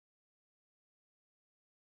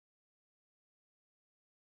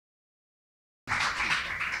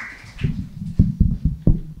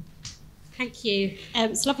Thank you.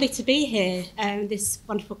 It's lovely to be here in this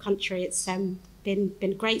wonderful country. It's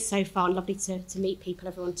been great so far and lovely to meet people,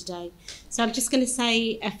 everyone today. So I'm just going to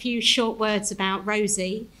say a few short words about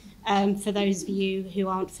Rosi for those of you who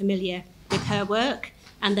aren't familiar with her work,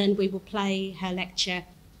 and then we will play her lecture.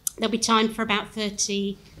 There'll be time for about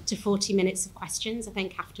 30 to 40 minutes of questions, I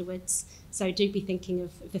think, afterwards. So do be thinking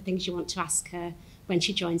of the things you want to ask her when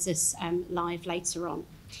she joins us live later on.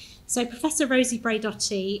 So Professor Rosi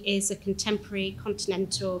Braidotti is a contemporary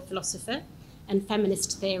continental philosopher and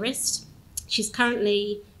feminist theorist. She's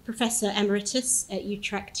currently Professor Emeritus at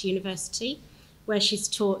Utrecht University, where she's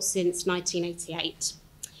taught since 1988.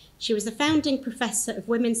 She was the founding Professor of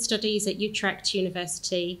Women's Studies at Utrecht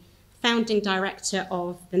University, founding Director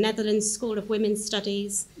of the Netherlands School of Women's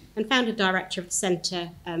Studies, and founder Director of the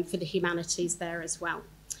Centre for the Humanities there as well.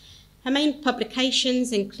 Her main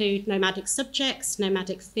publications include Nomadic Subjects,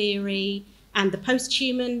 Nomadic Theory, and The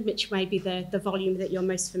Posthuman, which may be the volume that you're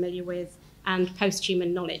most familiar with, and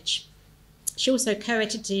Posthuman Knowledge. She also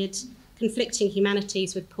co-edited Conflicting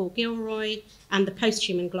Humanities with Paul Gilroy and the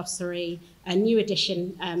Posthuman Glossary, a new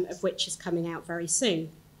edition of which is coming out very soon.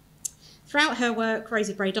 Throughout her work,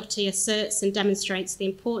 Rosi Braidotti asserts and demonstrates the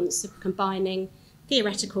importance of combining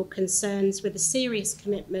theoretical concerns with a serious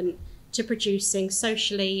commitment to producing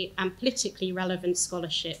socially and politically relevant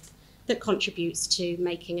scholarship that contributes to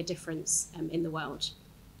making a difference in the world.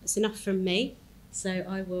 That's enough from me, so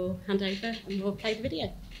I will hand over and we'll play the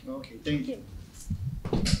video. Okay, thank you.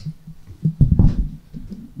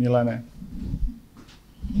 Milana.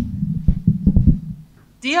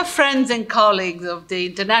 Dear friends and colleagues of the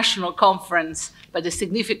International Conference by the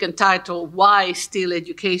significant title, Why Still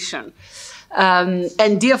Education?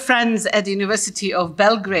 And dear friends at the University of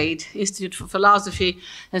Belgrade, Institute for Philosophy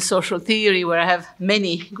and Social Theory, where I have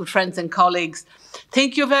many good friends and colleagues,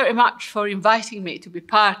 thank you very much for inviting me to be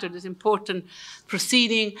part of this important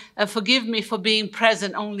proceeding, and forgive me for being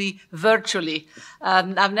present only virtually.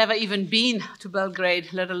 I've never even been to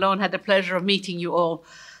Belgrade, let alone had the pleasure of meeting you all.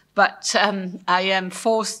 But I am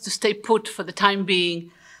forced to stay put for the time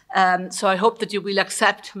being. So I hope that you will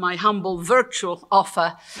accept my humble virtual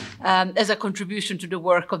offer as a contribution to the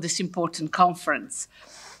work of this important conference.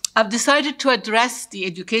 I've decided to address the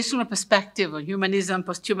educational perspective on humanism,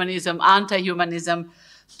 posthumanism, anti-humanism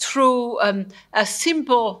through a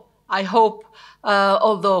simple, I hope,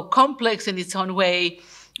 although complex in its own way,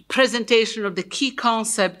 presentation of the key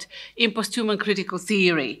concept in posthuman critical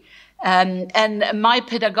theory. And my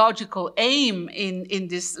pedagogical aim in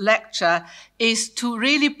this lecture is to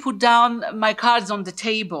really put down my cards on the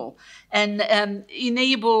table and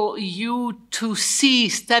enable you to see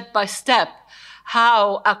step by step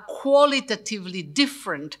how a qualitatively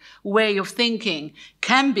different way of thinking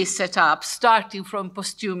can be set up, starting from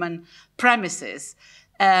posthuman premises.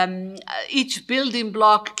 Each building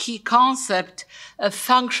block key concept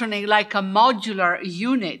functioning like a modular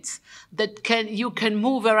unit that you can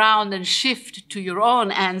move around and shift to your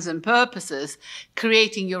own ends and purposes,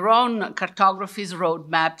 creating your own cartographies,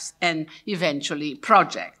 roadmaps, and eventually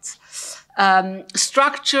projects.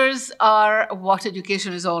 Structures are what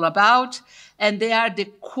education is all about, and they are the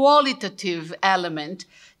qualitative element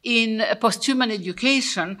in posthuman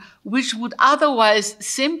education, which would otherwise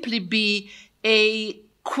simply be a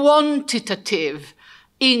quantitative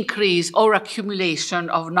increase or accumulation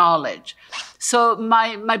of knowledge. So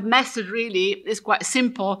my message really is quite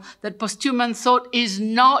simple, that posthuman thought is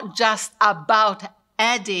not just about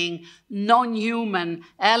adding non-human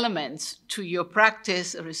elements to your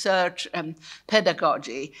practice, research, and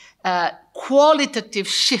pedagogy. Qualitative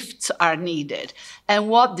shifts are needed. And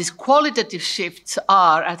what these qualitative shifts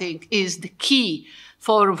are, I think, is the key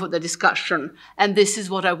forum for the discussion. And this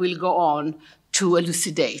is what I will go on to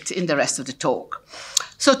elucidate in the rest of the talk.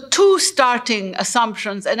 So two starting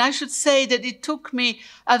assumptions, and I should say that it took me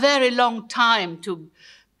a very long time to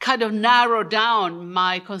kind of narrow down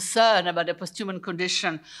my concern about the posthuman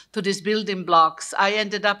condition to these building blocks. I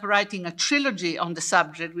ended up writing a trilogy on the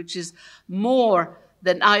subject, which is more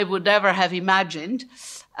than I would ever have imagined.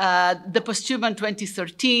 The Posthuman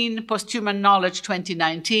 2013, Posthuman Knowledge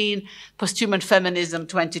 2019, Posthuman Feminism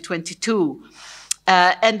 2022.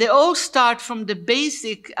 And they all start from the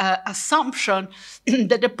basic assumption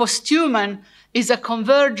that the posthuman is a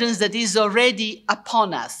convergence that is already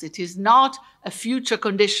upon us. It is not a future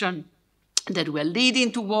condition that we're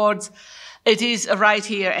leading towards. It is right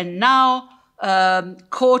here and now,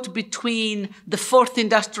 caught between the fourth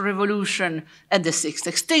industrial revolution and the sixth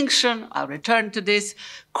extinction. I'll return to this.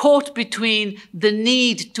 Caught between the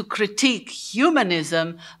need to critique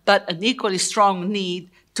humanism, but an equally strong need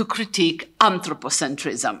to critique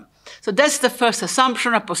anthropocentrism. So that's the first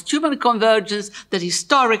assumption, a posthuman convergence that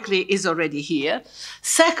historically is already here.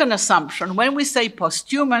 Second assumption, when we say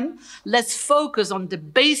posthuman, let's focus on the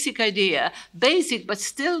basic idea, basic but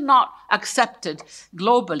still not accepted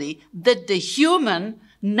globally, that the human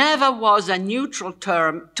never was a neutral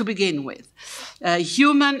term to begin with.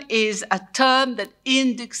 Human is a term that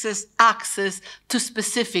indexes access to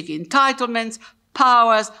specific entitlements,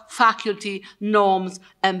 powers, faculty, norms,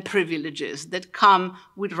 and privileges that come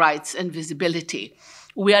with rights and visibility.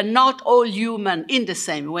 We are not all human in the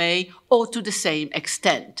same way or to the same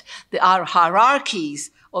extent. There are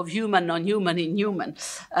hierarchies of human, non-human, inhuman,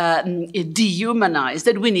 dehumanized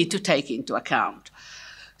that we need to take into account.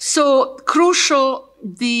 So crucial,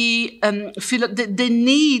 the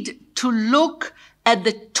need to look at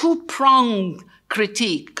the two-pronged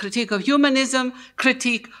critique of humanism,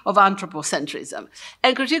 critique of anthropocentrism.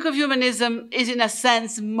 And critique of humanism is in a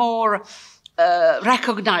sense more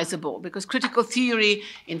recognizable because critical theory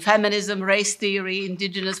in feminism, race theory,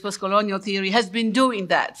 indigenous postcolonial theory has been doing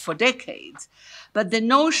that for decades. But the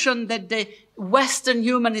notion that the Western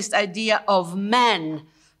humanist idea of man,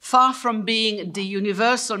 far from being the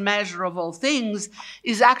universal measure of all things,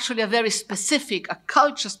 is actually a very specific, a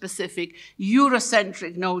culture-specific,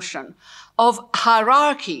 Eurocentric notion of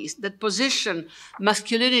hierarchies that position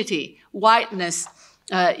masculinity, whiteness,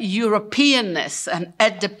 Europeanness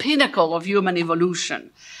at the pinnacle of human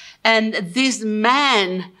evolution. And this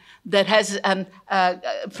man that has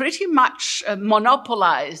pretty much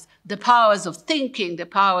monopolized the powers of thinking, the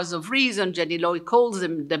powers of reason. Jenny Lloyd calls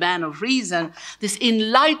him the man of reason. This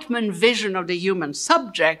Enlightenment vision of the human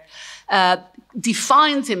subject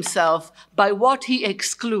defines himself by what he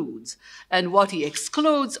excludes. And what he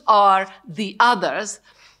excludes are the others.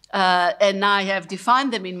 And I have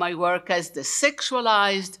defined them in my work as the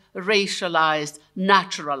sexualized, racialized,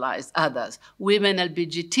 naturalized others. Women,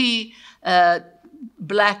 LGBT,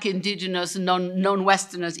 Black, indigenous,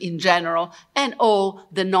 non-Westerners in general, and all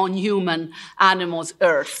the non-human animals,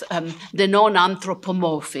 earth, the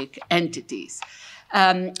non-anthropomorphic entities.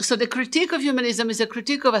 So the critique of humanism is a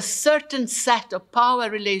critique of a certain set of power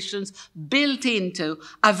relations built into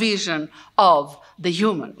a vision of the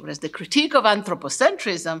human, whereas the critique of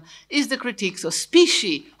anthropocentrism is the critique of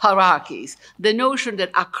species hierarchies, the notion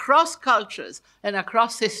that across cultures and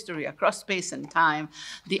across history, across space and time,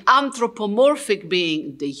 the anthropomorphic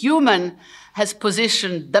being, the human, has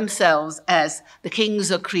positioned themselves as the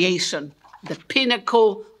kings of creation, the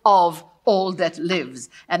pinnacle of all that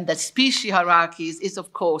lives, and that species hierarchies is,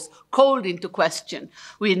 of course, called into question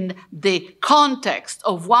in the context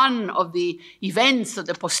of one of the events of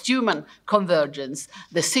the posthuman convergence,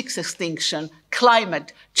 the sixth extinction,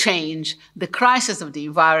 climate change, the crisis of the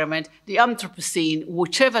environment, the Anthropocene,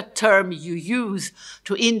 whichever term you use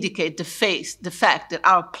to indicate the fact that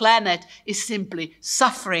our planet is simply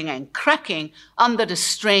suffering and cracking under the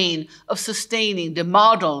strain of sustaining the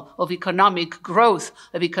model of economic growth,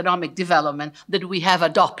 of economic development that we have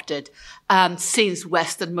adopted since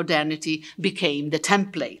Western modernity became the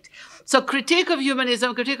template. So critique of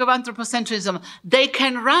humanism, critique of anthropocentrism, they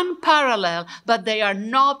can run parallel, but they are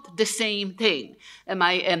not the same thing. And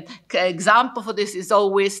my example for this is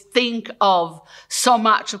always think of so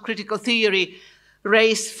much of critical theory,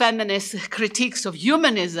 race, feminist critiques of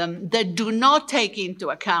humanism that do not take into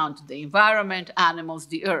account the environment, animals,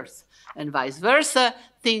 the earth, and vice versa.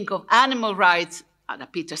 Think of animal rights, Anna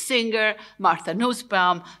Peter Singer, Martha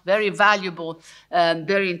Nussbaum, very valuable,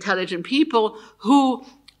 very intelligent people who,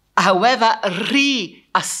 however,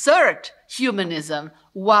 reassert humanism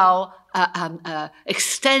while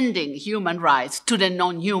extending human rights to the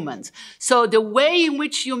non-humans. So the way in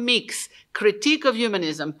which you mix critique of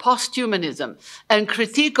humanism, posthumanism, and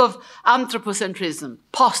critique of anthropocentrism,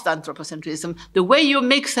 post-anthropocentrism, the way you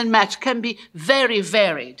mix and match can be very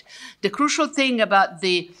varied. The crucial thing about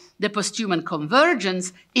the posthuman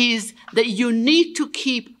convergence is that you need to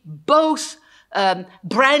keep both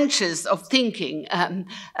branches of thinking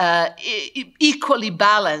equally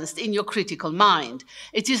balanced in your critical mind.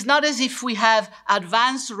 It is not as if we have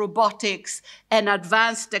advanced robotics and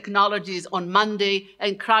advanced technologies on Monday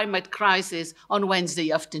and climate crisis on Wednesday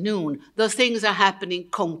afternoon. Those things are happening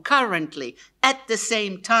concurrently at the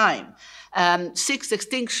same time. Sixth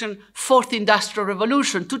extinction, fourth industrial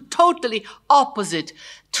revolution, two totally opposite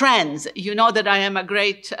trends. You know that I am a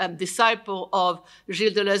great disciple of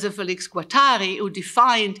Gilles Deleuze and Félix Guattari, who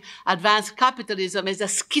defined advanced capitalism as a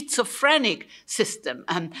schizophrenic system.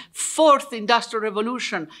 Fourth industrial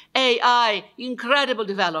revolution, AI, incredible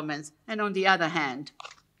developments. And on the other hand,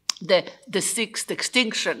 the sixth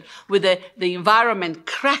extinction with the environment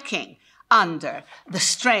cracking under the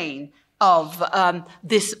strain of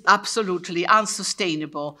this absolutely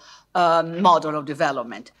unsustainable model of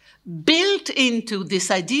development. Built into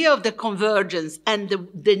this idea of the convergence and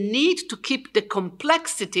the need to keep the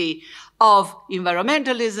complexity of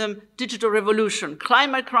environmentalism, digital revolution,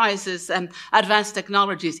 climate crisis, and advanced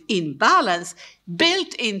technologies in balance,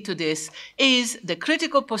 built into this is the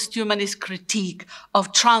critical posthumanist critique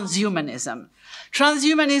of transhumanism.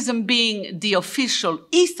 Transhumanism being the official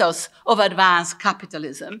ethos of advanced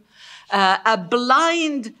capitalism, a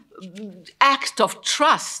blind act of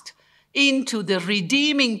trust into the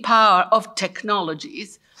redeeming power of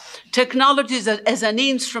technologies as an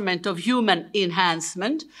instrument of human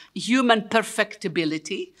enhancement, human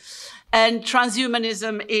perfectibility. And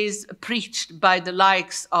transhumanism is preached by the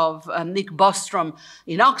likes of Nick Bostrom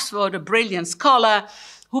in Oxford, a brilliant scholar,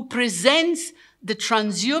 who presents the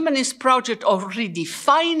transhumanist project of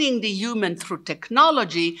redefining the human through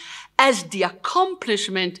technology as the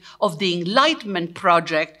accomplishment of the Enlightenment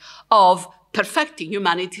project of perfecting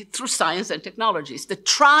humanity through science and technologies, the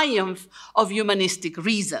triumph of humanistic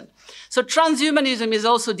reason. So transhumanism is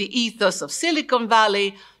also the ethos of Silicon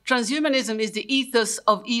Valley. Transhumanism is the ethos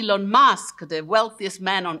of Elon Musk, the wealthiest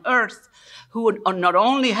man on earth, who not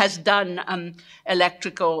only has done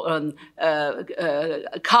electrical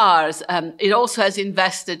cars, it also has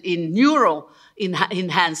invested in neural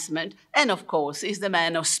enhancement, and of course is the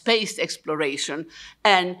man of space exploration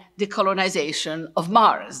and the colonization of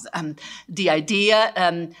Mars. The idea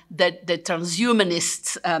that the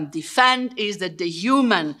transhumanists defend is that the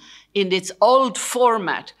human in its old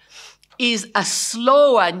format is a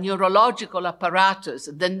slower neurological apparatus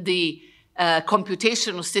than the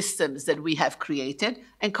computational systems that we have created,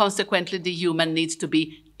 and consequently the human needs to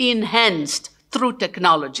be enhanced through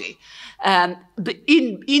technology.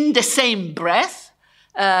 In the same breath,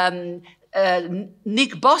 Nick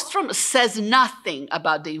Bostrom says nothing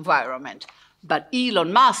about the environment, but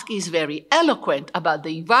Elon Musk is very eloquent about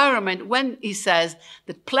the environment when he says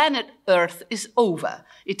that planet Earth is over.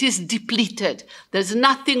 It is depleted. There's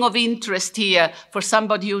nothing of interest here for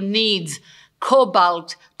somebody who needs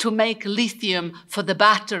cobalt to make lithium for the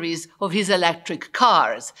batteries of his electric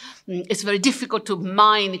cars. It's very difficult to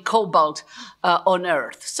mine cobalt on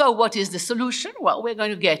Earth. So what is the solution? Well, we're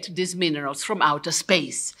going to get these minerals from outer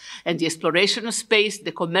space. And the exploration of space,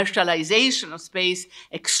 the commercialization of space,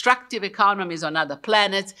 extractive economies on other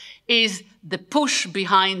planets is the push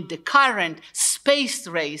behind the current space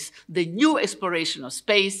race, the new exploration of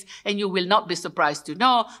space. And you will not be surprised to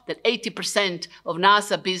know that 80% of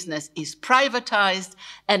NASA business is privatized,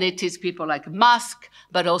 and it is people like Musk,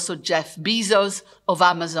 but also Jeff Bezos of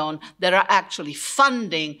Amazon that are actually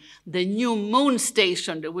funding the new moon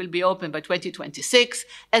station that will be open by 2026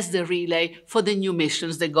 as the relay for the new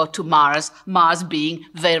missions that go to Mars, Mars being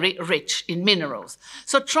very rich in minerals.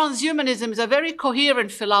 So transhumanism is a very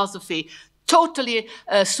coherent philosophy, totally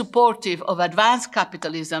supportive of advanced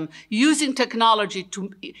capitalism, using technology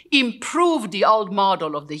to improve the old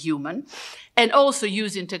model of the human, and also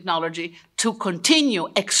using technology to continue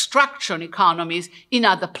extraction economies in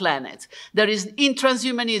other planets. There is in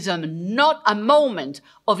transhumanism not a moment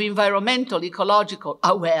of environmental ecological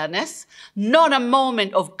awareness, not a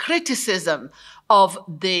moment of criticism of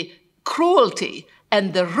the cruelty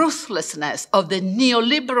and the ruthlessness of the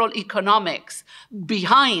neoliberal economics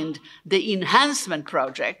behind the enhancement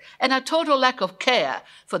project, and a total lack of care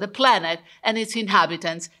for the planet and its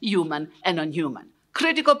inhabitants, human and non-human.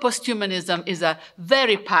 Critical posthumanism is a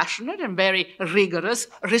very passionate and very rigorous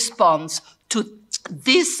response to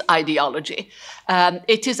this ideology.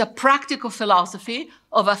 It is a practical philosophy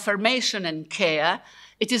of affirmation and care.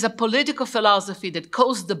 It is a political philosophy that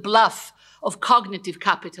calls the bluff of cognitive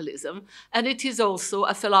capitalism, and it is also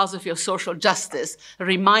a philosophy of social justice,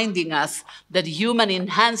 reminding us that human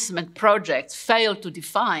enhancement projects fail to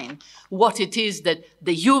define what it is that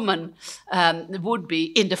the human would be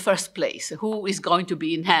in the first place, who is going to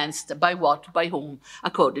be enhanced by what, by whom,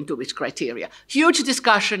 according to which criteria. Huge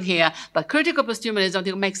discussion here, but critical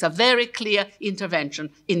posthumanism makes a very clear intervention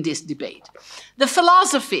in this debate. The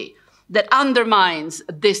philosophy that undermines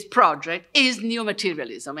this project is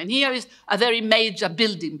neo-materialism. And here is a very major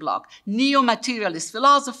building block. Neo-materialist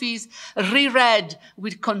philosophies reread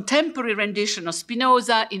with contemporary rendition of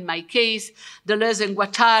Spinoza, in my case, Deleuze and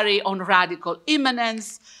Guattari on radical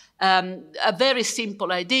immanence, a very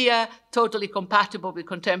simple idea, totally compatible with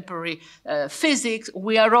contemporary physics.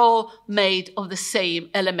 We are all made of the same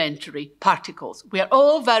elementary particles. We are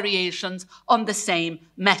all variations on the same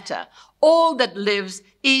matter. All that lives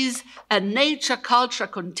is a nature-culture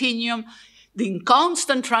continuum in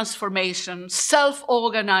constant transformation,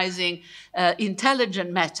 self-organizing,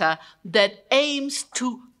 intelligent matter that aims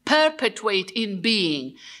to perpetuate in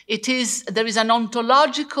being. There is an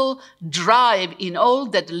ontological drive in all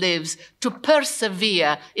that lives to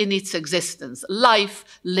persevere in its existence.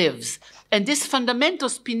 Life lives. And this fundamental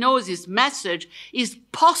Spinozist message is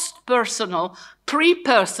post-personal,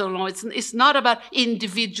 pre-personal. It's not about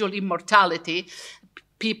individual immortality,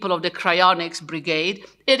 people of the cryonics brigade.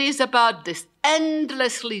 It is about this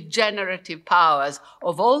endlessly generative powers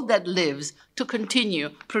of all that lives to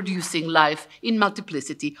continue producing life in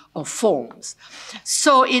multiplicity of forms.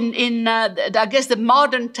 So I guess the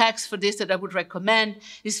modern text for this that I would recommend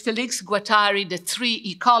is Felix Guattari, The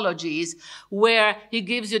Three Ecologies, where he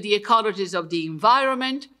gives you the ecologies of the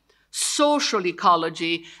environment, social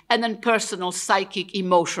ecology, and then personal, psychic,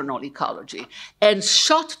 emotional ecology. And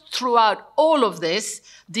shot throughout all of this,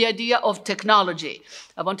 the idea of technology.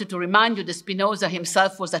 I wanted to remind you that Spinoza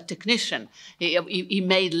himself was a technician. He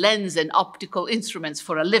made lens and optical instruments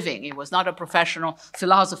for a living. He was not a professional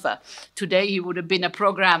philosopher. Today, he would have been a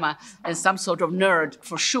programmer and some sort of nerd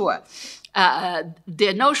for sure.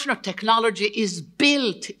 The notion of technology is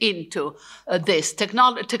built into this.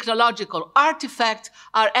 Technological artifacts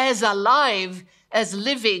are as alive as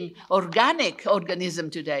living organic organism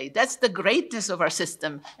today. That's the greatness of our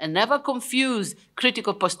system. And never confuse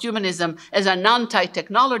critical posthumanism as an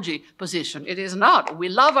anti-technology position. It is not. We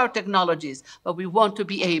love our technologies, but we want to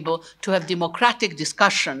be able to have democratic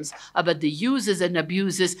discussions about the uses and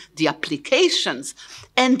abuses, the applications,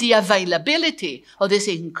 and the availability of this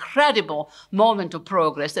incredible moment of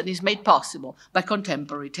progress that is made possible by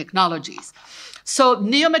contemporary technologies. So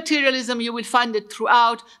neo-materialism, you will find it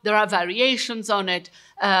throughout. There are variations on it,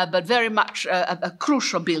 but very much a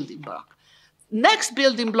crucial building block. Next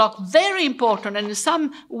building block, very important and in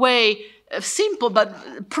some way simple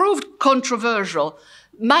but proved controversial,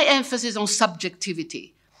 my emphasis on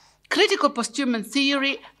subjectivity. Critical posthuman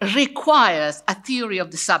theory requires a theory of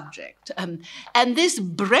the subject. And this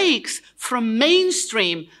breaks from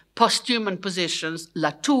mainstream posthuman positions,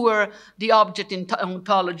 Latour, the object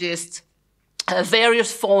ontologists,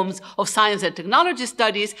 various forms of science and technology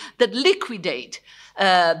studies that liquidate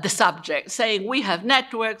the subject, saying we have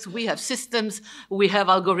networks, we have systems, we have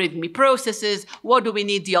algorithmic processes. What do we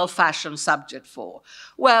need the old-fashioned subject for?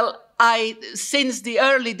 Well, since the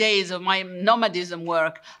early days of my nomadism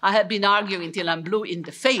work, I have been arguing till I'm blue in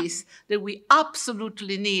the face that we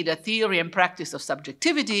absolutely need a theory and practice of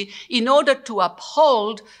subjectivity in order to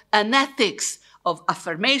uphold an ethics of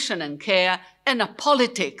affirmation and care and a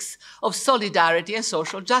politics of solidarity and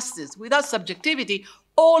social justice. Without subjectivity,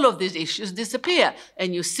 all of these issues disappear.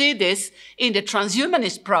 And you see this in the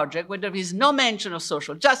transhumanist project, where there is no mention of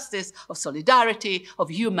social justice, of solidarity, of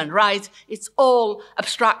human rights. It's all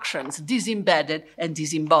abstractions, disembedded and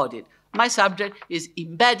disembodied. My subject is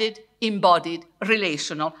embedded, embodied,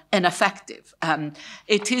 relational, and affective.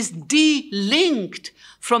 It is de-linked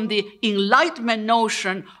from the Enlightenment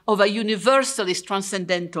notion of a universalist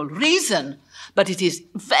transcendental reason, but it is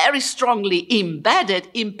very strongly embedded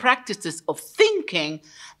in practices of thinking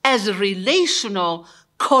as relational,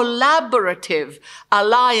 collaborative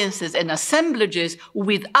alliances and assemblages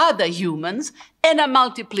with other humans and a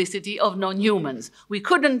multiplicity of non-humans. We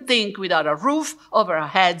couldn't think without a roof over our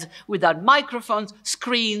heads, without microphones,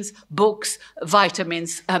 screens, books,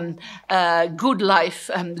 vitamins, good life,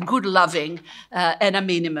 good loving, and a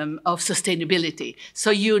minimum of sustainability. So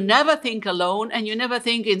you never think alone, and you never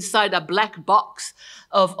think inside a black box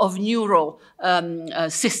of neural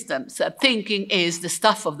systems. Thinking is the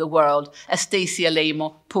stuff of the world, as Stacey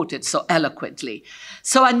Alamo put it so eloquently.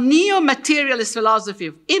 So a neo-materialist philosophy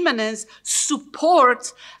of immanence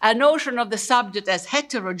supports a notion of the subject as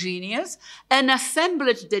heterogeneous, an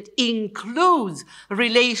assemblage that includes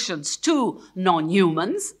relations to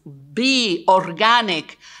non-humans, be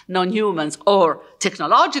organic non-humans or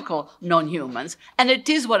technological non-humans, and it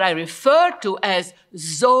is what I refer to as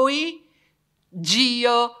Zoe,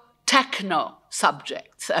 geo, techno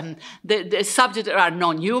subjects. The subjects are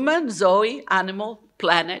non-human, Zoe, animal,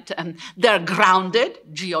 planet, and they're grounded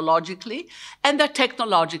geologically, and they're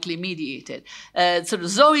technologically mediated. So the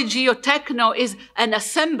Zoe, geo, techno is an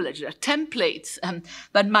assemblage, templates,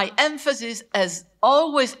 but my emphasis, as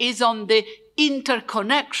always, is on the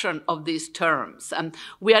interconnection of these terms.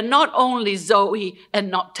 We are not only Zoe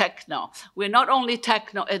and not techno. We're not only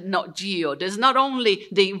techno and not geo. There's not only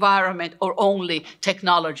the environment or only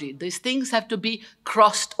technology. These things have to be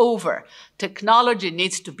crossed over. Technology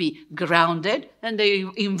needs to be grounded and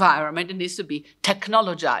the environment needs to be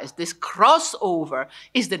technologized. This crossover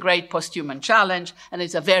is the great posthuman challenge, and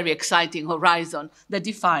it's a very exciting horizon that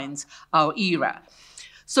defines our era.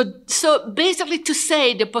 So basically to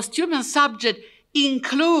say the posthuman subject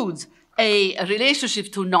includes a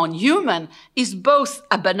relationship to non-human is both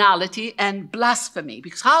a banality and blasphemy.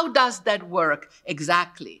 Because how does that work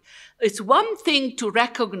exactly? It's one thing to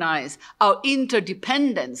recognize our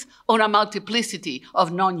interdependence on a multiplicity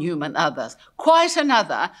of non-human others. Quite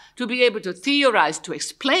another to be able to theorize, to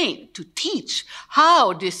explain, to teach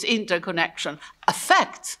how this interconnection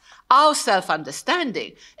affects our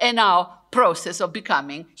self-understanding and our process of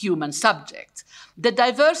becoming human subjects. The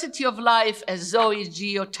diversity of life as Zoe,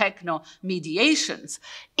 Geo, Techno mediations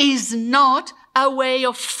is not a way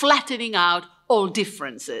of flattening out all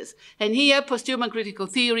differences. And here, posthuman critical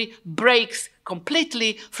theory breaks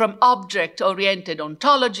completely from object-oriented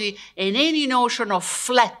ontology and any notion of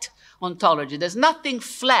flat ontology. There's nothing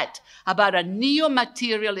flat about a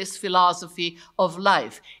neo-materialist philosophy of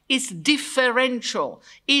life. It's differential.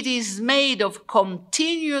 It is made of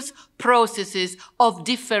continuous processes of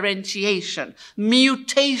differentiation,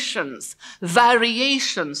 mutations,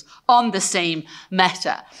 variations on the same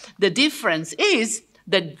matter. The difference is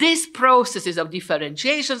that these processes of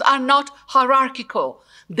differentiations are not hierarchical.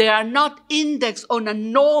 They are not indexed on a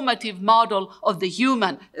normative model of the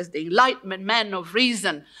human as the Enlightenment man of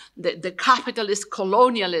reason, the capitalist,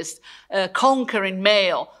 colonialist, conquering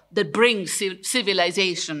male that brings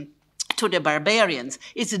civilization to the barbarians.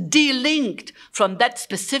 It's delinked from that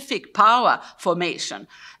specific power formation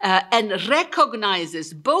and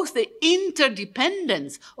recognizes both the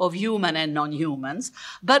interdependence of human and non-humans,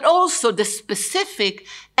 but also the specific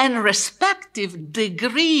and respective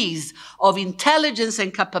degrees of intelligence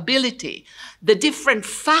and capability, the different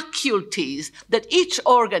faculties that each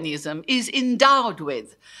organism is endowed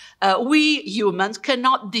with. We humans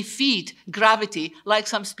cannot defeat gravity like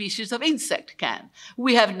some species of insect can.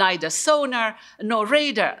 We have neither sonar nor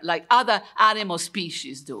radar like other animal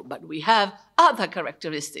species do, but we have other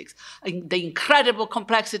characteristics, the incredible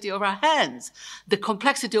complexity of our hands, the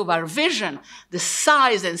complexity of our vision, the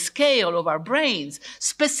size and scale of our brains,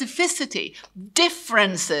 specificity,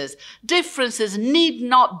 differences. Differences need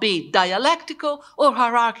not be dialectical or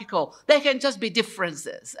hierarchical. They can just be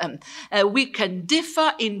differences. We can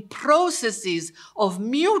differ in processes of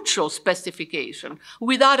mutual specification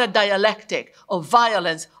without a dialectic of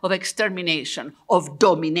violence, of extermination, of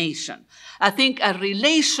domination. I think a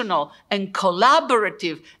relational and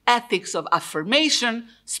collaborative ethics of affirmation,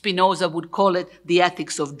 Spinoza would call it the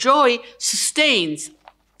ethics of joy, sustains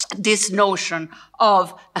this notion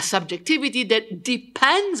of a subjectivity that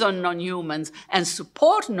depends on non-humans and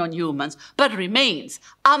supports non-humans, but remains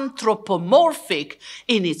anthropomorphic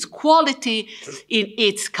in its quality, in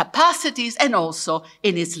its capacities, and also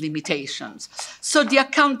in its limitations. So the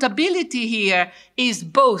accountability here is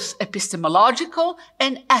both epistemological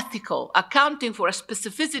and ethical, accounting for a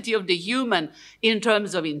specificity of the human in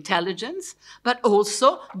terms of intelligence, but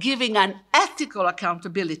also giving an ethical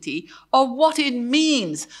accountability of what it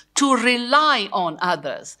means to rely on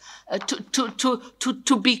others,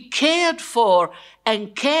 to be cared for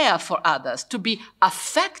and care for others, to be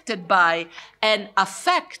affected by and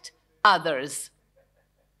affect others.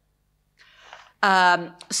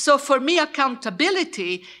 So for me,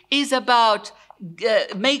 accountability is about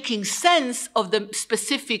making sense of the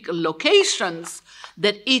specific locations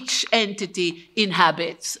that each entity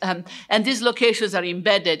inhabits. And these locations are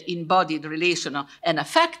embedded, embodied, relational, and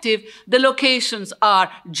affective. The locations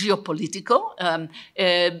are geopolitical,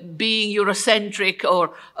 being Eurocentric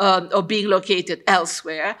or being located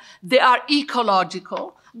elsewhere. They are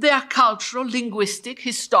ecological. They are cultural, linguistic,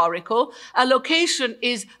 historical. A location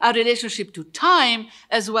is a relationship to time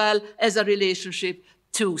as well as a relationship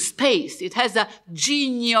to space. It has a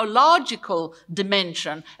genealogical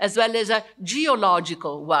dimension as well as a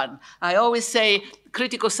geological one. I always say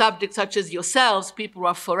critical subjects such as yourselves, people who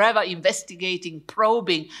are forever investigating,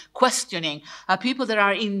 probing, questioning, are people that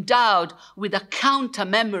are endowed with a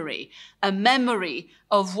counter-memory, a memory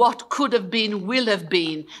of what could have been, will have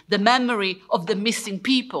been, the memory of the missing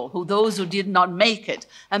people, those who did not make it,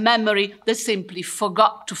 a memory that simply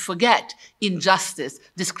forgot to forget injustice,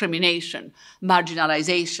 discrimination,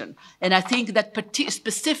 marginalization. And I think that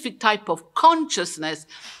specific type of consciousness,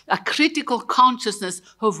 a critical consciousness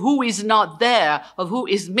of who is not there, of who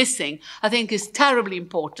is missing, I think is terribly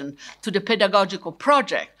important to the pedagogical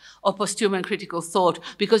project of posthuman critical thought,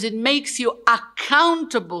 because it makes you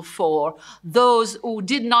accountable for those who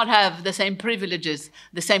did not have the same privileges,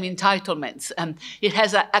 the same entitlements. It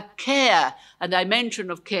has a care, a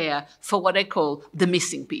dimension of care for what I call the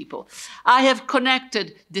missing people. I have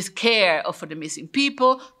connected this care for the missing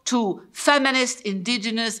people to feminist,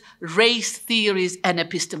 indigenous, race theories and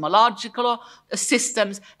epistemological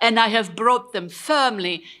systems, and I have brought them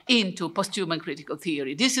firmly into posthuman critical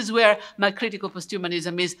theory. This is where my critical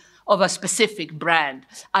posthumanism is of a specific brand.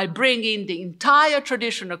 I bring in the entire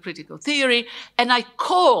tradition of critical theory, and I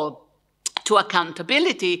call to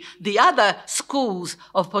accountability the other schools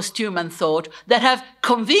of posthuman thought that have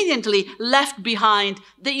conveniently left behind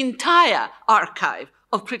the entire archive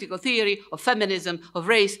of critical theory, of feminism, of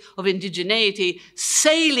race, of indigeneity,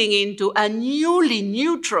 sailing into a newly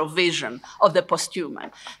neutral vision of the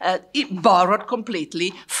posthuman, it borrowed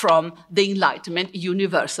completely from the Enlightenment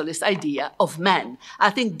universalist idea of man. I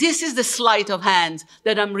think this is the sleight of hand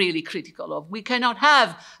that I'm really critical of. We cannot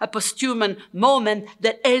have a posthuman moment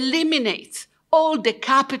that eliminates all the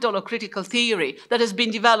capital of critical theory that has been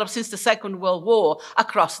developed since the Second World War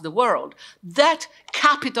across the world. That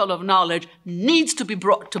capital of knowledge needs to be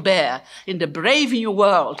brought to bear in the brave new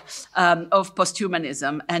world of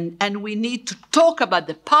posthumanism, and we need to talk about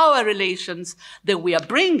the power relations that we are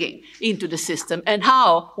bringing into the system and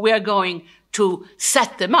how we are going to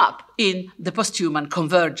set them up in the posthuman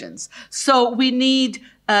convergence. So we need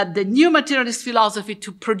the new materialist philosophy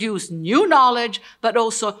to produce new knowledge, but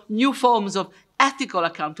also new forms of ethical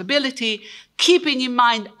accountability, keeping in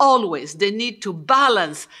mind always the need to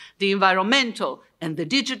balance the environmental and the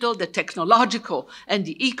digital, the technological and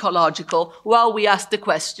the ecological, while we ask the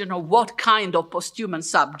question of what kind of posthuman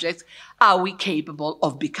subjects are we capable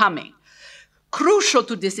of becoming. Crucial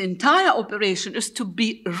to this entire operation is to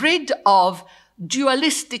be rid of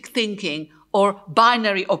dualistic thinking or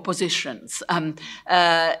binary oppositions. And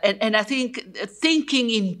I think thinking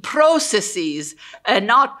in processes and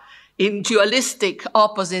not in dualistic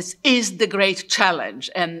opposites is the great challenge.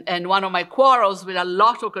 And one of my quarrels with a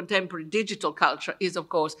lot of contemporary digital culture is, of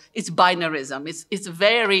course, it's binarism. It's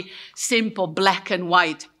very simple black and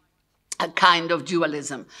white, a kind of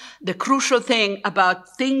dualism. The crucial thing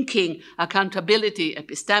about thinking accountability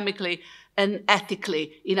epistemically and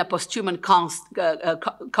ethically in a posthuman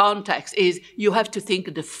context is you have to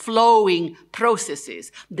think the flowing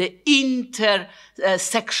processes, the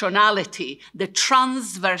intersectionality, the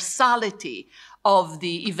transversality of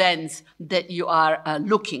the events that you are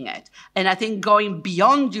looking at. And I think going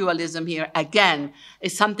beyond dualism here, again,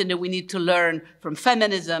 is something that we need to learn from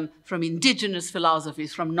feminism, from indigenous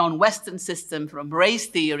philosophies, from non-Western systems, from race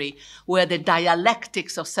theory, where the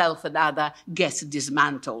dialectics of self and other gets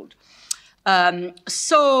dismantled.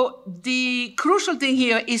 So the crucial thing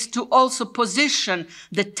here is to also position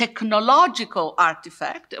the technological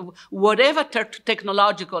artifact, whatever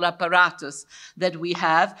technological apparatus that we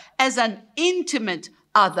have, as an intimate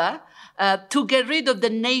other, to get rid of the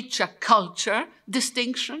nature-culture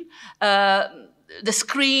distinction. The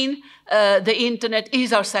screen, the internet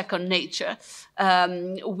is our second nature.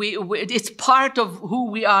 It's part of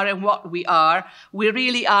who we are and what we are. We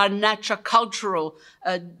really are natural-cultural,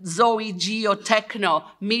 Zoe, geo-techno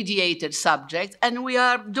mediated subjects, and we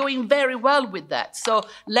are doing very well with that. So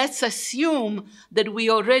let's assume that we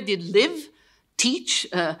already live, teach,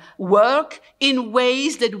 work in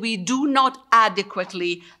ways that we do not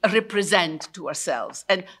adequately represent to ourselves.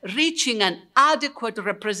 And reaching an adequate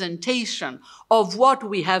representation of what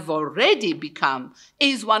we have already become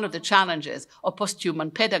is one of the challenges of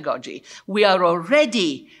posthuman pedagogy. We are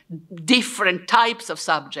already different types of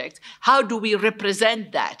subjects. How do we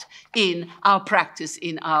represent that in our practice,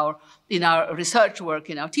 in our research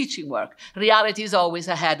work, in our teaching work? Reality is always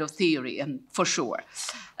ahead of theory, and for sure.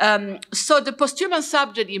 So the posthuman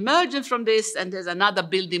subject emerges from this, and there's another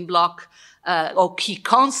building block or key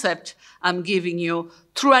concept I'm giving you,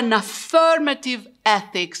 through an affirmative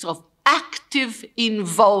ethics of active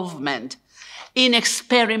involvement in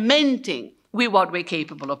experimenting with what we're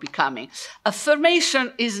capable of becoming.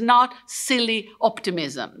 Affirmation is not silly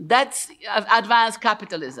optimism. That's advanced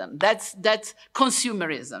capitalism. That's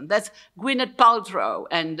consumerism. That's Gwyneth Paltrow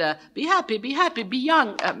and be happy, be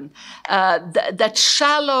young. That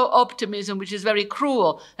shallow optimism, which is very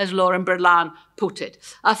cruel, as Lauren Berlan put it.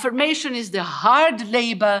 Affirmation is the hard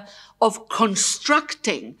labor of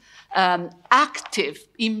constructing active,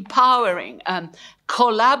 empowering,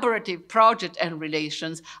 collaborative project and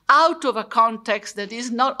relations out of a context that is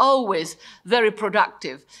not always very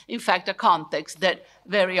productive. In fact, a context that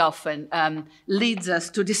very often leads us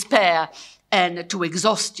to despair and to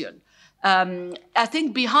exhaustion. I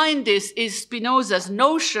think behind this is Spinoza's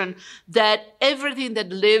notion that everything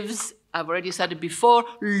that lives, I've already said it before,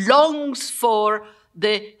 longs for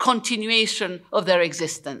the continuation of their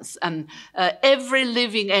existence. And every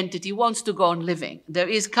living entity wants to go on living. There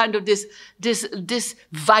is kind of this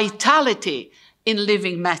vitality in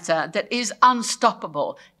living matter that is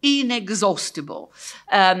unstoppable, inexhaustible.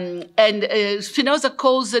 And Spinoza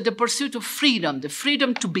calls it the pursuit of freedom, the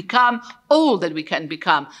freedom to become all that we can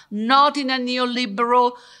become, not in a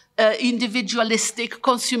neoliberal, individualistic,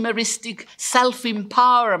 consumeristic,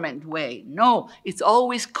 self-empowerment way. No, it's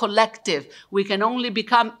always collective. We can only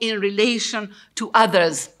become in relation to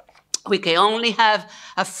others. We can only have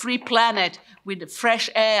a free planet with fresh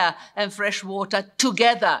air and fresh water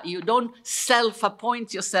together. You don't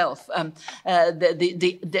self-appoint yourself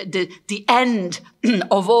the end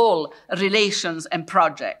of all relations and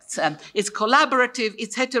projects. It's collaborative,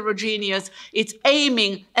 it's heterogeneous, it's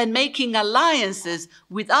aiming and making alliances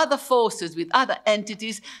with other forces, with other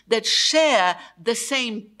entities that share the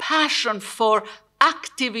same passion for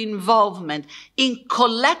active involvement in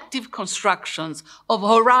collective constructions of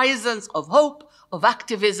horizons of hope, of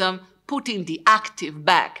activism, putting the active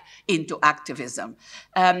back into activism.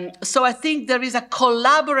 So I think there is a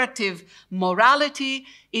collaborative morality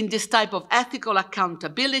in this type of ethical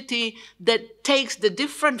accountability that takes the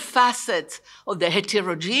different facets of the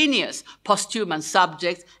heterogeneous posthuman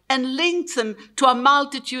subjects and links them to a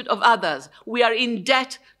multitude of others. We are in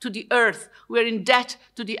debt to the earth. We're in debt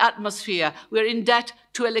to the atmosphere. We're in debt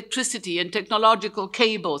to electricity and technological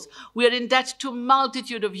cables. We're in debt to a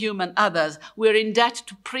multitude of human others. We're in debt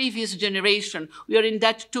to previous generation. We are in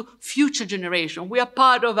debt to future generation. We are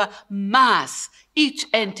part of a mass. Each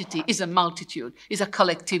entity is a multitude, is a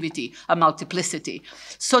collectivity, a multiplicity.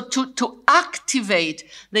 So to activate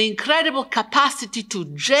the incredible capacity to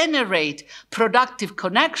generate productive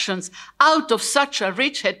connections out of such a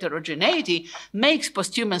rich heterogeneity makes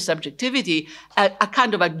posthuman subjectivity a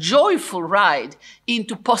kind of a joyful ride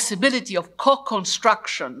into possibility of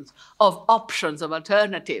co-constructions, of options, of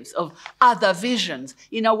alternatives, of other visions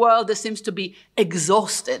in a world that seems to be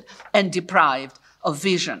exhausted and deprived of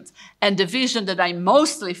visions. And the vision that I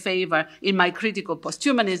mostly favor in my critical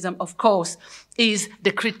posthumanism, of course, is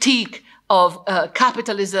the critique of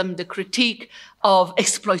capitalism, the critique of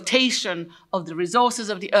exploitation of the resources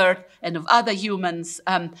of the earth and of other humans.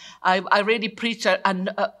 I really preach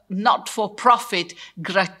a not-for-profit,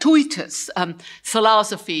 gratuitous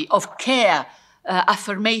philosophy of care,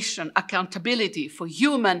 affirmation, accountability for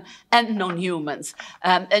human and non-humans,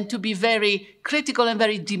 and to be very critical and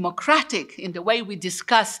very democratic in the way we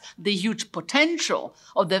discuss the huge potential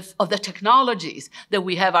of the technologies that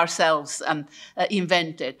we have ourselves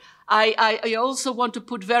invented. I also want to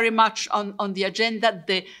put very much on the agenda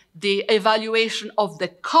the evaluation of the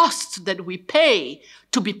costs that we pay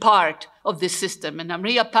to be part of this system. And I'm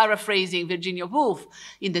here paraphrasing Virginia Woolf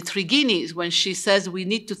in The Three Guineas when she says we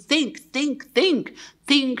need to think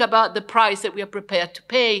about the price that we are prepared to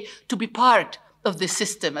pay to be part of this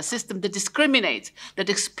system, a system that discriminates, that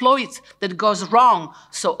exploits, that goes wrong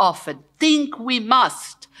so often. Think we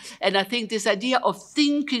must. And I think this idea of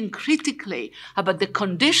thinking critically about the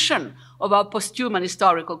condition of our posthuman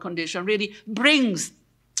historical condition really brings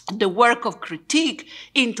the work of critique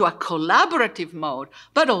into a collaborative mode,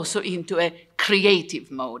 but also into a creative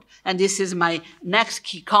mode. And this is my next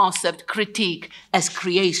key concept, critique as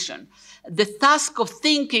creation. The task of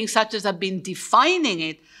thinking, such as I've been defining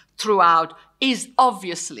it throughout, is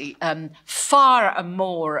obviously far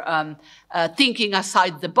more thinking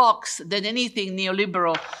outside the box than anything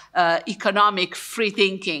neoliberal economic free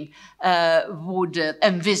thinking would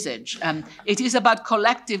envisage. It is about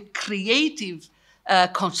collective creative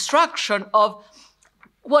construction of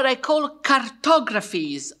what I call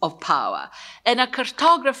cartographies of power. And a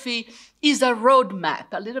cartography is a roadmap,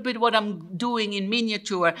 a little bit what I'm doing in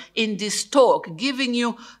miniature in this talk, giving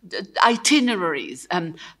you itineraries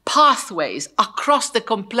and pathways across the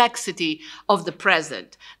complexity of the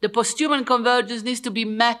present. The posthuman convergence needs to be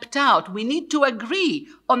mapped out. We need to agree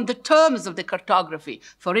on the terms of the cartography.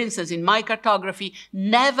 For instance, in my cartography,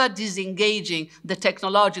 never disengaging the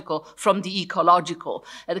technological from the ecological.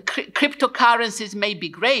 Cryptocurrencies may be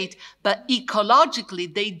great, but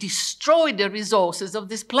ecologically they destroy the resources of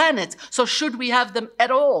this planet. So should we have them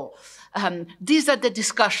at all? These are the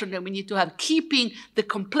discussions that we need to have, keeping the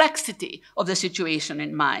complexity of the situation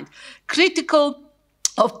in mind. Critical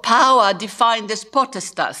of power defined as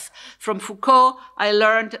potestas. From Foucault, I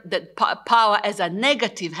learned that power as a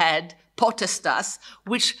negative head, potestas,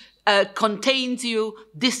 which contains you,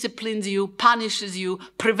 disciplines you, punishes you,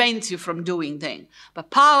 prevents you from doing things.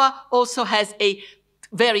 But power also has a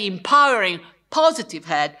very empowering positive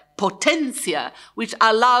head, potentia, which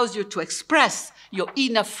allows you to express your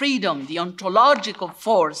inner freedom, the ontological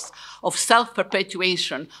force of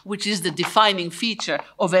self-perpetuation, which is the defining feature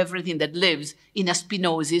of everything that lives in a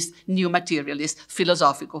Spinozist, new materialist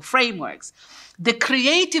philosophical frameworks. The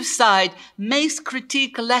creative side makes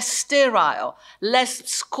critique less sterile, less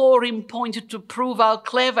scoring pointed to prove how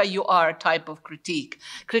clever you are type of critique.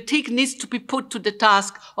 Critique needs to be put to the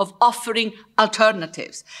task of offering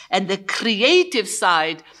alternatives. And the creative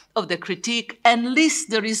side of the critique enlists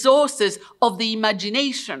the resources of the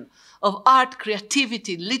imagination, of art,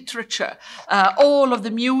 creativity, literature, all of the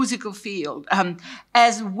musical field,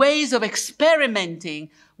 as ways of experimenting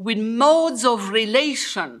with modes of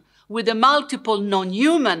relation with the multiple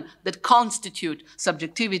non-human that constitute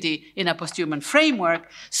subjectivity in a posthuman framework,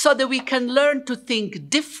 so that we can learn to think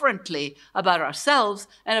differently about ourselves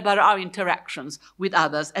and about our interactions with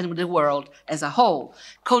others and with the world as a whole,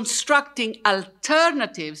 constructing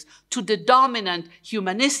alternatives to the dominant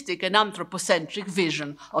humanistic and anthropocentric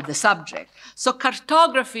vision of the subject. So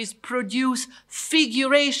cartographies produce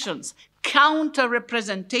figurations,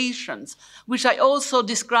 counter-representations, which I also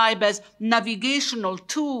describe as navigational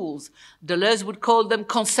tools. Deleuze would call them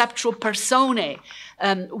conceptual personae,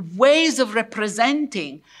 ways of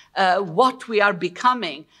representing what we are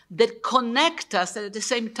becoming that connect us and at the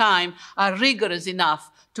same time are rigorous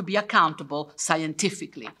enough to be accountable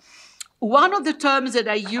scientifically. One of the terms that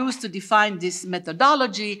I use to define this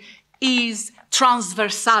methodology is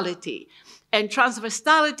transversality. And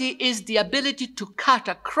transversality is the ability to cut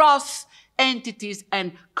across entities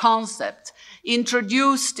and concepts,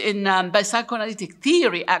 introduced by psychoanalytic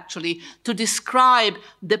theory, actually, to describe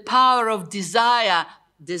the power of desire.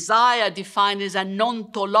 Desire defined as an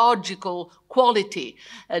ontological quality.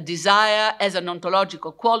 Desire as an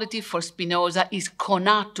ontological quality for Spinoza is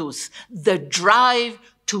conatus, the drive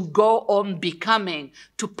to go on becoming,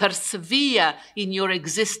 to persevere in your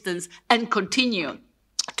existence and continue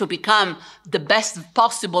to become the best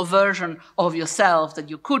possible version of yourself that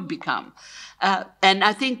you could become. And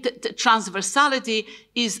I think that transversality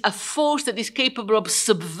is a force that is capable of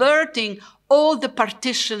subverting all the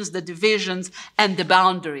partitions, the divisions, and the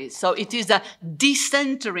boundaries. So it is a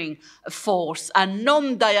decentering force, a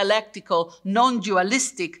non-dialectical,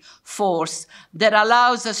 non-dualistic force that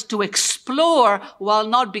allows us to explore while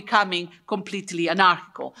not becoming completely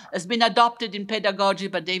anarchical. It's been adopted in pedagogy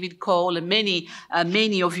by David Cole and many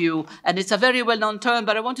of you, and it's a very well-known term,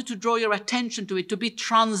 but I wanted to draw your attention to it, to be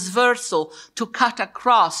transversal, to cut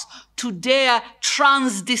across, to dare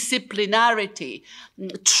transdisciplinarity,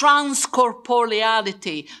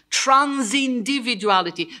 transcorporeality,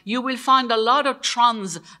 transindividuality. You will find a lot of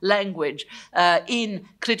trans language in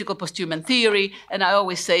critical posthuman theory, and I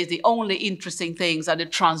always say the only interesting things are the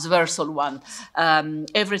transversal one.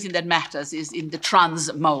 Everything that matters is in the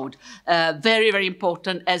trans mode. Very, very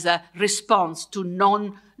important as a response to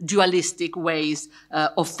non-dualistic ways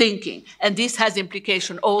of thinking. And this has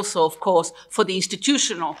implication also, of course, for the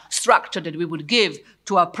institutional structure that we would give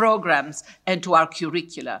to our programs and to our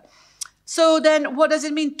curricula. So then what does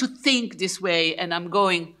it mean to think this way? And I'm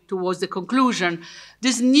going towards the conclusion.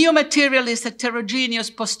 This new materialist, heterogeneous,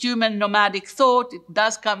 posthuman, nomadic thought, it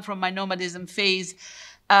does come from my nomadism phase,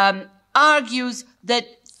 argues that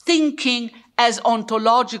thinking as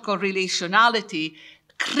ontological relationality,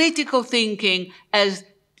 critical thinking as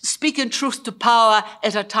speaking truth to power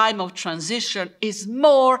at a time of transition is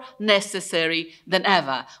more necessary than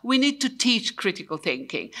ever. We need to teach critical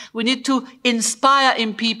thinking. We need to inspire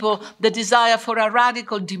in people the desire for a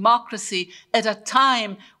radical democracy at a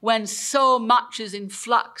time when so much is in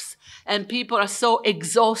flux and people are so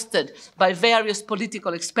exhausted by various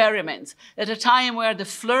political experiments, at a time where the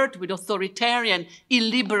flirt with authoritarian,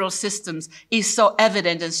 illiberal systems is so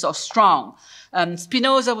evident and so strong.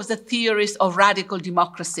 Spinoza was a theorist of radical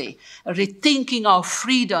democracy, rethinking our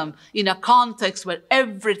freedom in a context where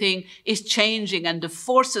everything is changing and the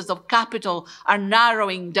forces of capital are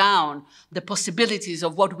narrowing down the possibilities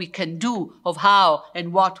of what we can do, of how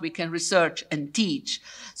and what we can research and teach.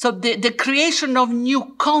 So the creation of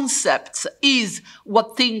new concepts is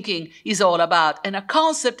what thinking is all about. And a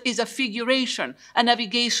concept is a figuration, a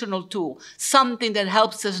navigational tool, something that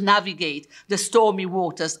helps us navigate the stormy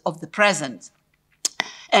waters of the present.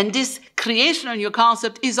 And this creation of new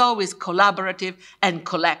concept is always collaborative and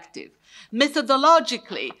collective.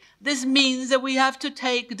 Methodologically, this means that we have to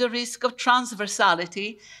take the risk of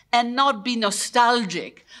transversality and not be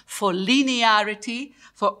nostalgic for linearity,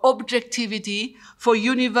 for objectivity, for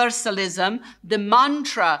universalism, the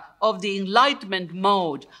mantra of the Enlightenment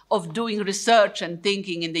mode of doing research and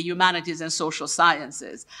thinking in the humanities and social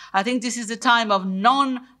sciences. I think this is a time of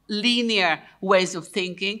non-linearity linear ways of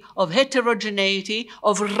thinking, of heterogeneity,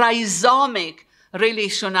 of rhizomic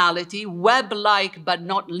relationality, web-like but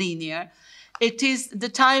not linear. It is the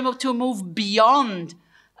time to move beyond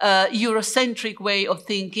Eurocentric way of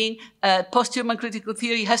thinking. Post-human critical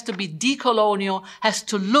theory has to be decolonial, has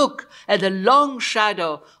to look at the long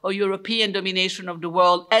shadow of European domination of the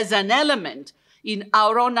world as an element in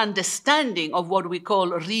our own understanding of what we call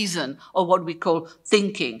reason or what we call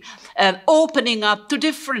thinking, opening up to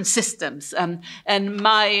different systems. And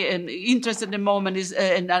my interest at the moment is,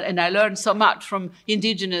 and I learned so much from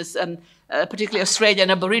indigenous particularly Australian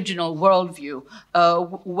Aboriginal worldview,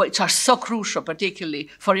 which are so crucial, particularly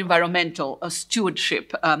for environmental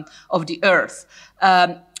stewardship of the earth.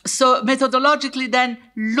 So methodologically then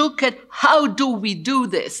look at how do we do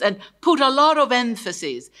this and put a lot of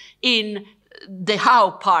emphasis in the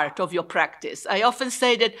how part of your practice. I often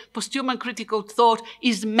say that posthuman critical thought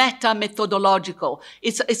is meta-methodological.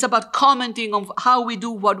 It's about commenting on how we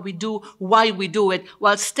do what we do, why we do it,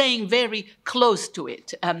 while staying very close to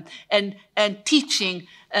it. And teaching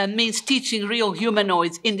means teaching real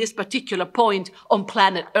humanoids in this particular point on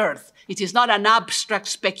planet Earth. It is not an abstract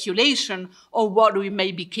speculation of what we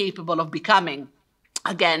may be capable of becoming.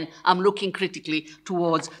 Again, I'm looking critically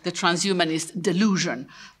towards the transhumanist delusion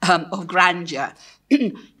of grandeur.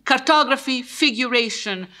 Cartography,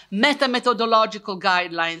 figuration, meta-methodological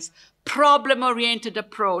guidelines, problem-oriented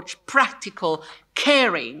approach, practical,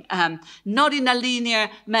 caring, not in a linear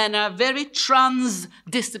manner, very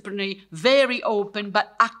transdisciplinary, very open,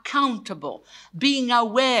 but accountable, being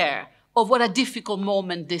aware of what a difficult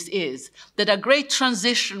moment this is, that a great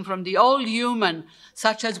transition from the old human,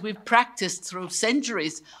 such as we've practiced through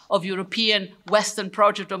centuries of European Western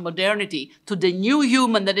project of modernity, to the new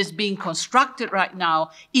human that is being constructed right now,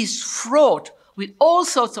 is fraught with all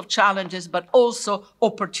sorts of challenges, but also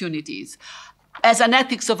opportunities. As an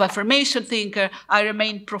ethics of affirmation thinker, I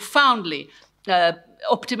remain profoundly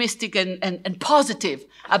optimistic and positive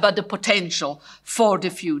about the potential for the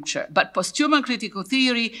future. But posthuman critical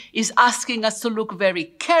theory is asking us to look very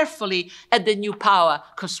carefully at the new power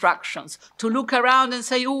constructions, to look around and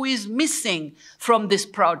say, who is missing from this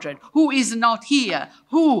project? Who is not here?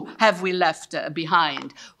 Who have we left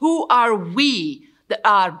behind? Who are we that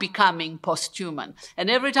are becoming posthuman? And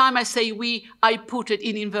every time I say we, I put it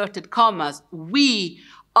in inverted commas. We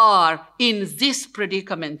are in this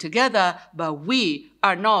predicament together, but we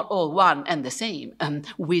are not all one and the same.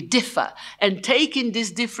 We differ. And taking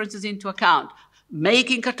these differences into account,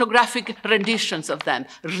 making cartographic renditions of them,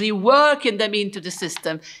 reworking them into the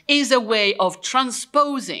system, is a way of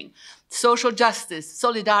transposing social justice,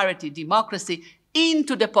 solidarity, democracy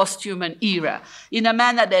into the posthuman era in a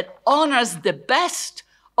manner that honors the best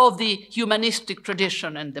of the humanistic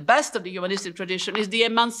tradition. And the best of the humanistic tradition is the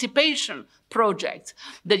emancipation project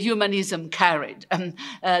that humanism carried, and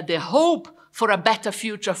the hope for a better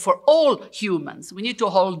future for all humans. We need to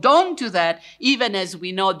hold on to that, even as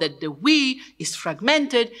we know that the we is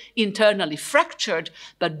fragmented, internally fractured,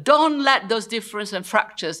 but don't let those differences and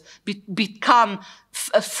fractures become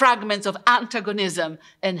fragments of antagonism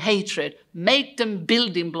and hatred. Make them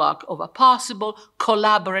building block of a possible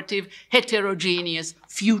collaborative, heterogeneous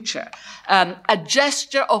future. A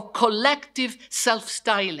gesture of collective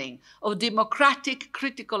self-styling, of democratic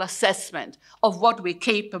critical assessment of what we're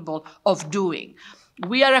capable of doing.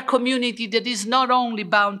 We are a community that is not only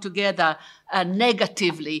bound together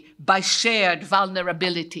negatively by shared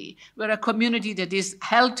vulnerability. We're a community that is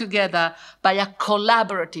held together by a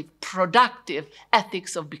collaborative, productive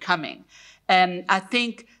ethics of becoming. And I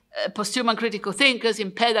think posthuman critical thinkers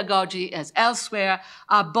in pedagogy as elsewhere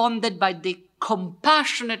are bonded by the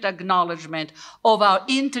compassionate acknowledgement of our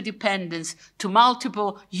interdependence to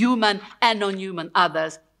multiple human and non-human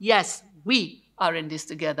others. Yes, we are in this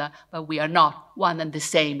together, but we are not one and the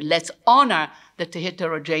same. Let's honor the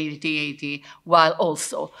heterogeneity while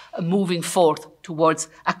also moving forth towards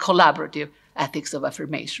a collaborative ethics of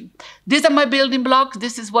affirmation. These are my building blocks.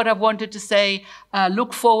 This is what I wanted to say.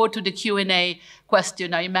 Look forward to the Q&A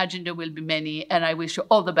question. I imagine there will be many, and I wish you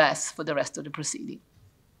all the best for the rest of the proceeding.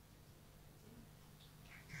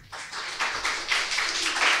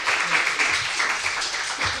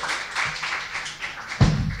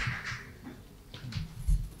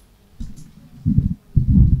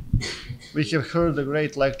 We have heard a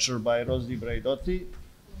great lecture by Rosi Braidotti,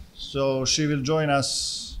 so she will join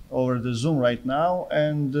us over the Zoom right now,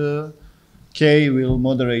 and Kay will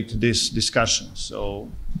moderate this discussion. So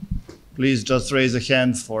please just raise a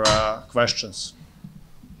hand for questions.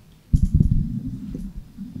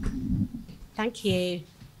 Thank you.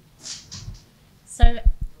 So,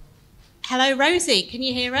 hello, Rosie, can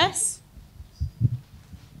you hear us?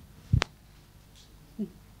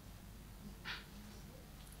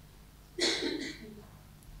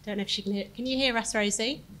 don't know if she can hear. Can you hear us,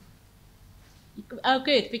 Rosie? Oh,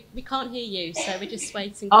 good. We can't hear you, so we're just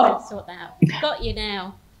waiting to sort that out. Got you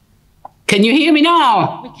now. Can you hear me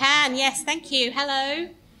now? We can, yes. Thank you. Hello.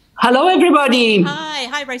 Hello, everybody.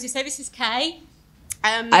 Hi, Rosie. So this is Kay.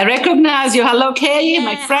 I recognize you. Hello, Kay, yeah,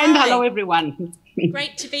 my friend. hi. Hello, everyone.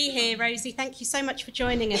 Great to be here, Rosie. Thank you so much for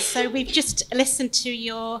joining us. So we've just listened to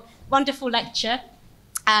your wonderful lecture,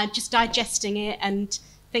 just digesting it and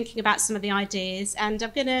thinking about some of the ideas. And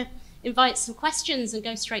I'm going to invite some questions and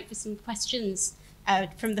go straight for some questions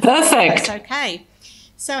from the Perfect. floor, if that's okay.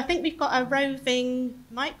 So I think we've got a roving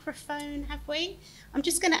microphone, have we? I'm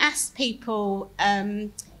just going to ask people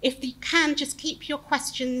if you can just keep your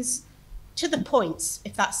questions to the point,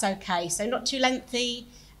 if that's okay. So not too lengthy,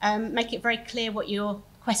 make it very clear what your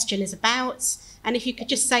question is about. And if you could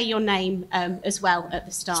just say your name as well at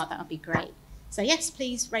the start, that would be great. So yes,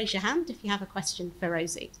 please raise your hand if you have a question for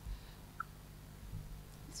Rosie.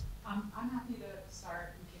 I'm happy to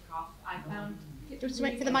start and kick off. I found... Just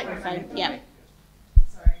wait for the microphone, yeah.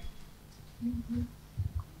 Sorry.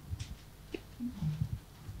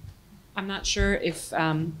 I'm not sure if,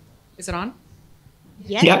 is it on?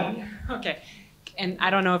 Yeah. Yep. Okay. And I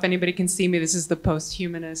don't know if anybody can see me. This is the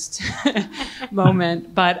post-humanist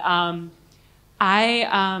moment. But I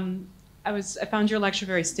found your lecture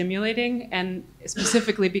very stimulating, and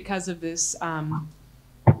specifically because of this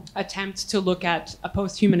attempt to look at a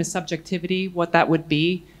post-humanist subjectivity, what that would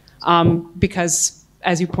be. Because,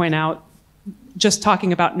 as you point out, just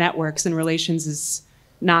talking about networks and relations is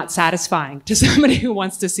not satisfying to somebody who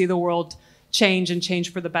wants to see the world change and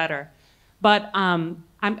change for the better. But I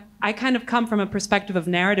kind of come from a perspective of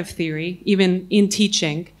narrative theory, even in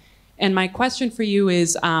teaching. And my question for you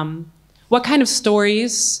is, what kind of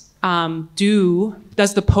stories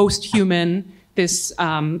does the post-human, this,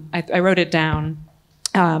 I wrote it down,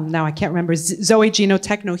 now I can't remember, Zoe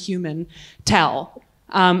Geno-Techno-Human tell?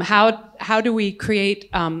 How do we create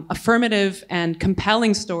affirmative and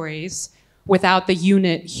compelling stories without the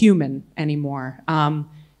unit human anymore?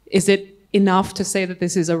 Is it enough to say that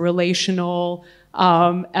this is a relational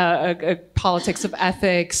a politics of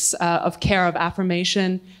ethics, of care, of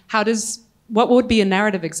affirmation? What would be a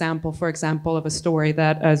narrative example, for example, of a story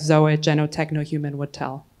that a Zoe Geno-Techno-Human would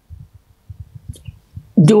tell?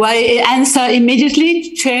 Do I answer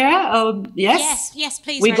immediately, Chair? Yes? Yes,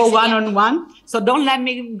 please. We Rosie, go one-on-one. So don't let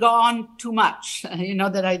me go on too much. You know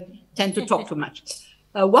that I tend to talk too much.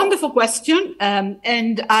 A wonderful question.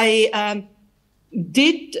 And I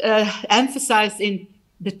did emphasize in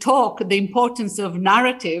the talk the importance of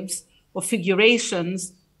narratives or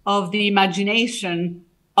figurations of the imagination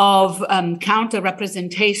of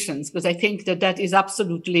counter-representations, because I think that that is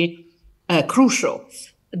absolutely crucial.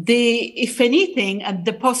 If anything,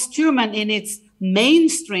 the posthuman in its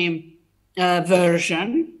mainstream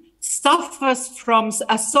version suffers from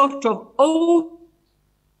a sort of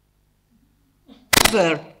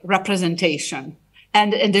over-representation.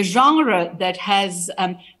 And the genre that has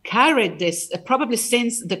carried this probably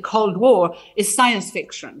since the Cold War is science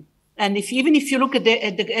fiction. And even if you look at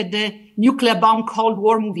the nuclear bomb Cold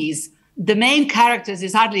War movies, the main characters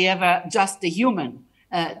is hardly ever just the human.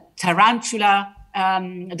 Tarantula,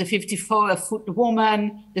 the 54-foot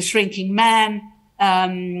woman, the shrinking man,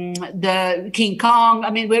 the King Kong. I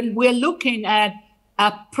mean, we're looking at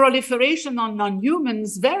a proliferation on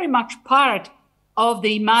non-humans, very much part of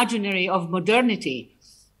the imaginary of modernity.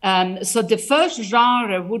 So the first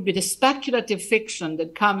genre would be the speculative fiction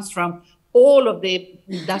that comes from all of the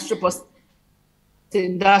industrial,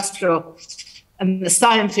 post-industrial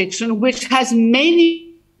science fiction, which has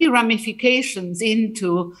many ramifications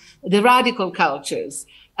into the radical cultures.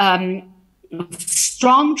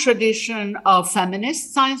 Strong tradition of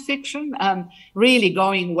feminist science fiction, really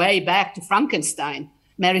going way back to Frankenstein,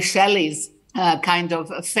 Mary Shelley's kind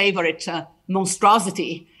of favorite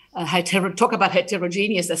monstrosity. Talk about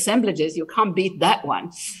heterogeneous assemblages, you can't beat that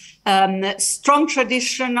one. Strong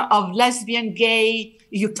tradition of lesbian, gay,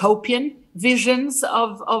 utopian visions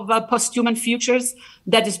of post-human futures.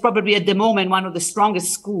 That is probably at the moment one of the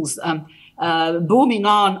strongest schools booming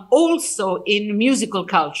on. Also in musical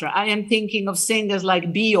culture, I am thinking of singers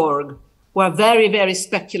like Bjorg, who are very, very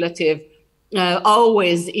speculative,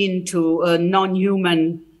 always into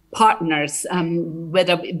non-human partners,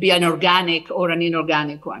 whether it be an organic or an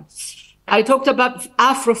inorganic one. I talked about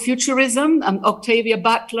Afrofuturism, Octavia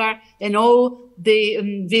Butler, and all the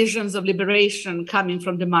visions of liberation coming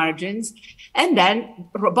from the margins. And then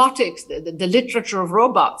robotics, the literature of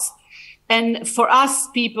robots. And for us,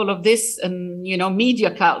 people of this,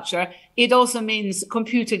 media culture, it also means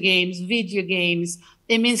computer games, video games,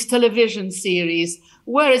 It means television series,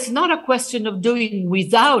 where it's not a question of doing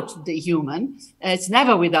without the human. It's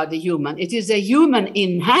never without the human. It is a human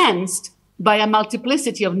enhanced by a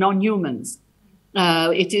multiplicity of non-humans.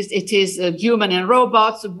 It is human and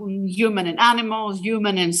robots, human and animals,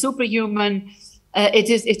 human and superhuman. It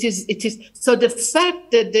is. So the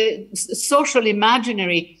fact that the social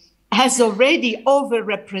imaginary has already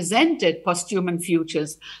overrepresented post-human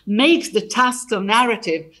futures makes the task of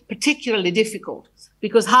narrative particularly difficult.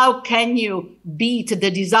 Because how can you beat the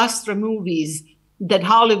disaster movies that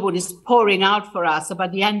Hollywood is pouring out for us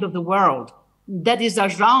about the end of the world? That is a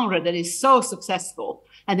genre that is so successful.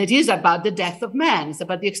 And it is about the death of man. It's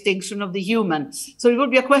about the extinction of the human. So it will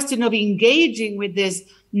be a question of engaging with these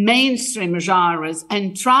mainstream genres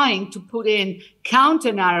and trying to put in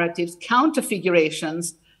counter narratives, counter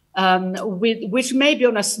figurations, which may be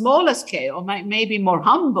on a smaller scale, may be more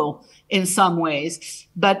humble in some ways,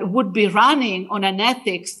 but would be running on an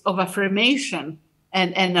ethics of affirmation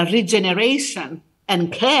and a regeneration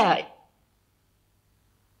and care.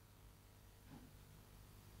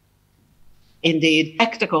 Indeed,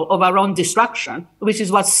 spectacle of our own destruction, which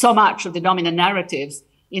is what so much of the dominant narratives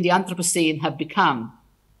in the Anthropocene have become.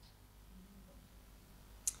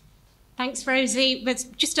 Thanks, Rosie. There's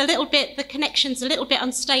just a little bit, the connection's a little bit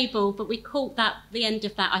unstable, but we caught the end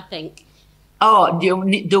of that, I think. Oh,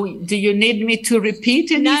 do you need me to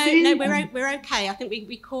repeat anything? No, we're okay. I think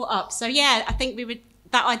we caught up. So yeah, I think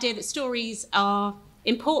that idea that stories are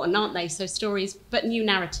important, aren't they? So stories, but new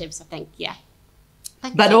narratives, I think, yeah.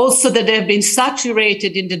 But also that they've been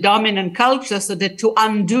saturated in the dominant culture, so that to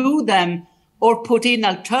undo them or put in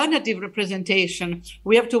alternative representation,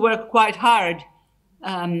 we have to work quite hard.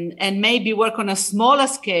 And maybe work on a smaller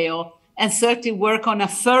scale and certainly work on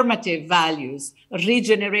affirmative values,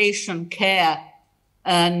 regeneration, care,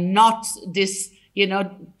 and not this,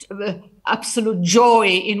 absolute joy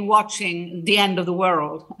in watching the end of the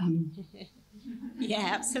world. Yeah,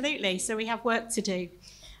 absolutely. So we have work to do.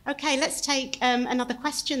 Okay, let's take another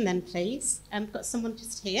question then, please. We've got someone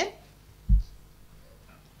just here.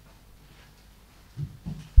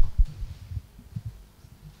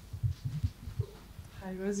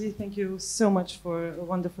 Hi, Rosie. Thank you so much for a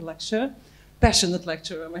wonderful lecture. Passionate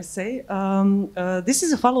lecture, I must say. This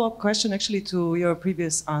is a follow-up question, actually, to your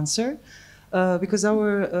previous answer, because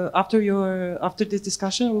after this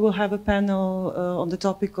discussion, we will have a panel on the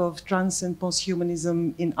topic of trans and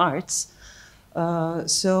posthumanism in arts.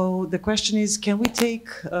 So the question is, can we take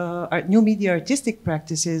new media artistic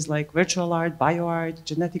practices like virtual art, bioart,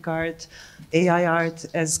 genetic art, AI art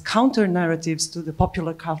as counter narratives to the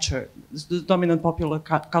popular culture, the dominant popular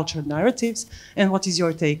culture narratives? And what is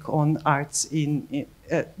your take on arts in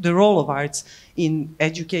the role of arts in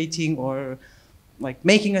educating or like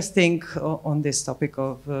making us think on this topic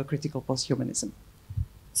of critical posthumanism?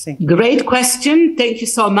 Thank you. Great question. Thank you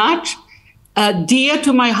so much. Dear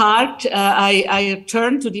to my heart, I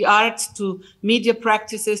turn to the arts, to media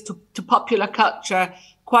practices, to popular culture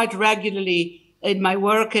quite regularly in my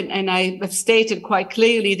work. And I have stated quite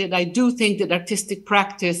clearly that I do think that artistic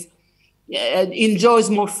practice enjoys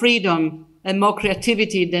more freedom and more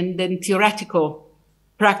creativity than theoretical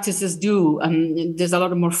practices do. There's a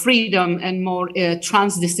lot of more freedom and more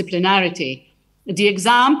transdisciplinarity. The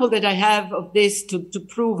example that I have of this to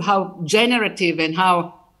prove how generative and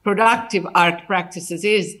how productive art practices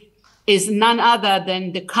is none other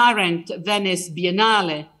than the current Venice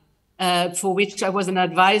Biennale, for which I was an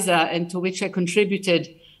advisor and to which I contributed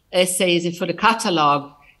essays for the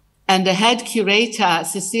catalogue. And the head curator,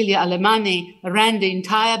 Cecilia Alemani, ran the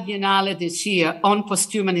entire Biennale this year on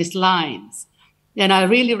posthumanist lines. And I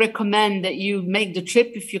really recommend that you make the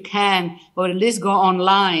trip if you can, or at least go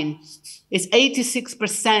online. It's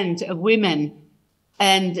 86% of women.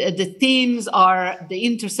 And the themes are the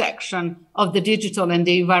intersection of the digital and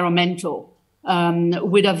the environmental,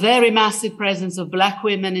 with a very massive presence of Black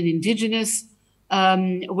women and indigenous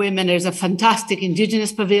women. There's a fantastic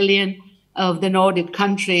indigenous pavilion of the Nordic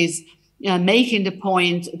countries, making the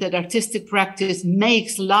point that artistic practice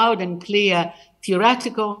makes loud and clear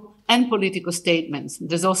theoretical and political statements.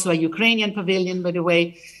 There's also a Ukrainian pavilion, by the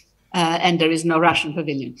way, and there is no Russian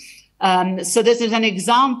pavilion. So this is an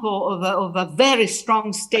example of a very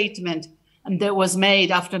strong statement that was made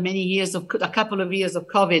after a couple of years of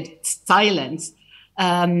COVID silence.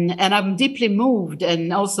 And I'm deeply moved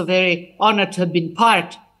and also very honored to have been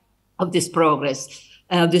part of this progress,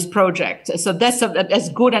 this project. So that's as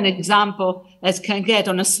good an example as can get.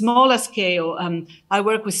 On a smaller scale, I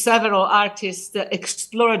work with several artists that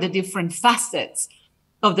explore the different facets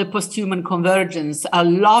of the posthuman convergence. A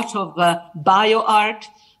lot of bio art,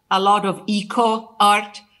 a lot of eco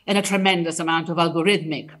art, and a tremendous amount of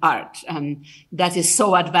algorithmic art that is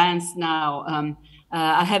so advanced now.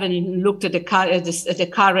 I haven't looked at the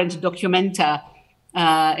current Documenta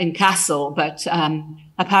in Kassel, but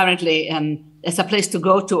apparently it's a place to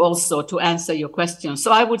go to also to answer your question.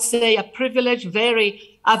 So I would say a privileged,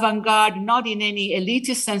 very avant-garde, not in any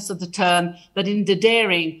elitist sense of the term, but in the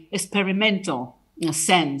daring, experimental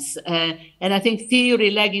sense. And I think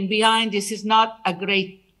theory lagging behind, this is not a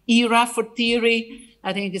great era for theory.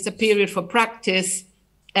 I think it's a period for practice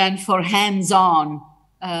and for hands-on.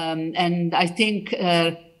 And I think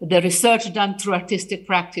the research done through artistic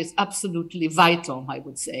practice, absolutely vital, I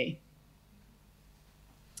would say.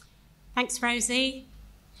 Thanks, Rosi.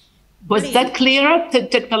 Was that clearer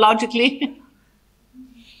technologically?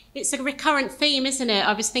 It's a recurrent theme, isn't it?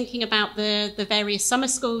 I was thinking about the various summer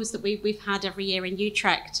schools that we've had every year in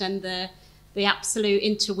Utrecht, and the absolute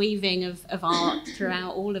interweaving of art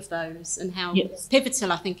throughout all of those, and how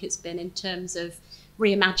pivotal I think it's been in terms of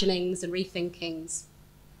reimaginings and rethinkings.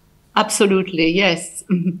 Absolutely, yes.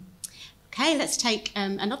 Okay, let's take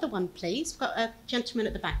another one, please. We've got a gentleman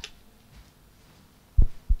at the back.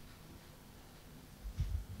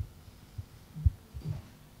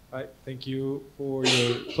 Hi, thank you for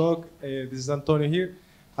your talk. This is Antonio here.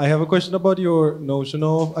 I have a question about your notion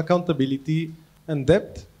of accountability and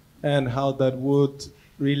depth and how that would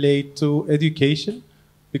relate to education,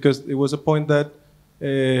 because it was a point that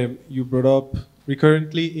you brought up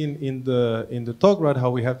recurrently in the talk, right? How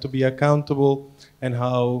we have to be accountable and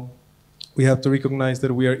how we have to recognize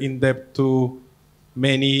that we are in debt to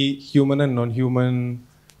many human and non-human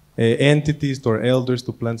entities, to our elders,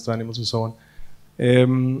 to plants, to animals, and so on.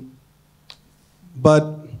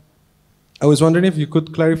 But I was wondering if you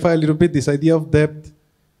could clarify a little bit this idea of debt,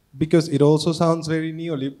 because it also sounds very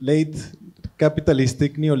late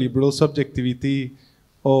capitalistic neoliberal subjectivity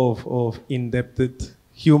of indebted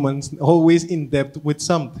humans, always in debt with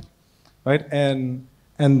something, right? And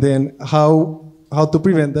then how to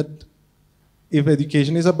prevent that. If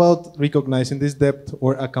education is about recognizing this debt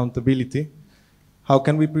or accountability, how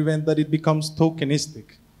can we prevent that it becomes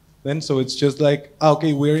tokenistic? Then, so it's just like,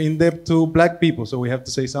 okay, we're in debt to black people, so we have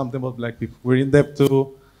to say something about black people. We're in debt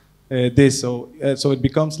to this, so it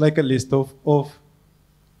becomes like a list of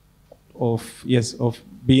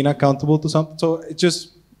being accountable to something. So it's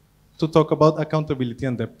just to talk about accountability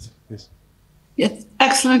and debt. Yes,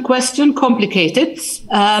 excellent question. Complicated.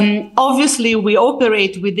 Obviously, we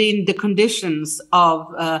operate within the conditions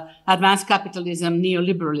of advanced capitalism,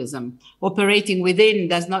 neoliberalism. Operating within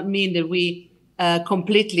does not mean that we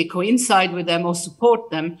completely coincide with them or support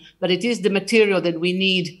them, but it is the material that we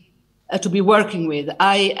need to be working with.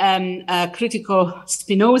 I am a critical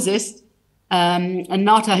Spinozist and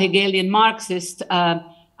not a Hegelian Marxist.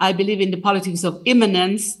 I believe in the politics of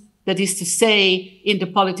immanence, that is to say, in the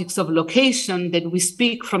politics of location, that we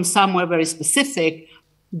speak from somewhere very specific,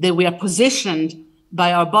 that we are positioned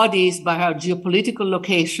by our bodies, by our geopolitical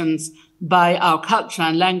locations, by our culture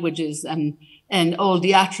and languages, and all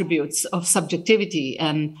the attributes of subjectivity.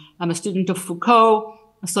 And I'm a student of Foucault,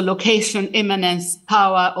 so location, immanence,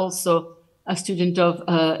 power, also a student of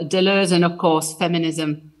Deleuze, and of course,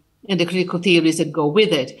 feminism and the critical theories that go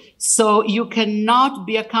with it. So you cannot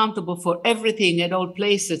be accountable for everything at all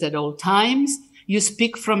places at all times. You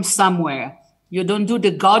speak from somewhere. You don't do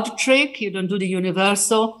the God trick. You don't do the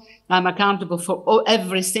universal. I'm accountable for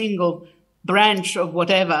every single branch of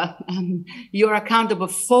whatever. You're accountable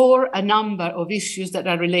for a number of issues that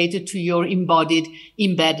are related to your embodied,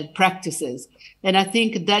 embedded practices. And I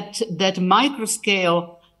think that micro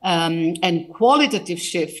scale and qualitative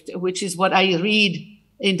shift, which is what I read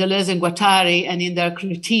in Deleuze and Guattari and in their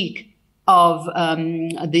critique of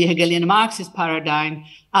the Hegelian Marxist paradigm,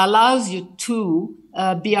 allows you to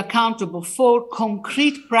be accountable for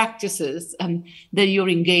concrete practices that you're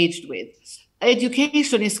engaged with.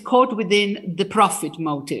 Education is caught within the profit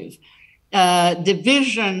motive. The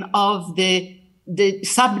vision of the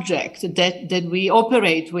subject that we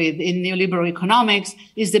operate with in neoliberal economics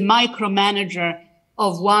is the micromanager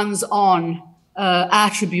of one's own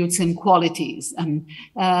attributes and qualities.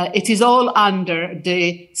 It is all under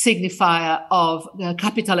the signifier of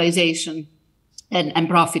capitalization and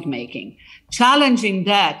profit making. Challenging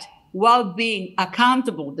that while being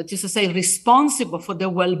accountable, that is to say, responsible for the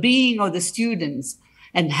well-being of the students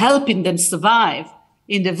and helping them survive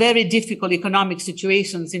in the very difficult economic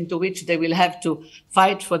situations into which they will have to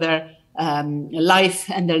fight for their life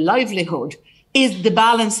and their livelihood, is the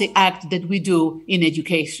balancing act that we do in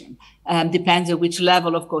education. Depends on which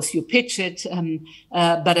level, of course, you pitch it.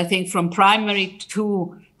 But I think from primary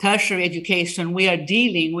to tertiary education, we are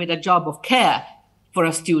dealing with a job of care for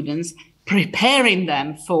our students, preparing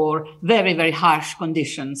them for very, very harsh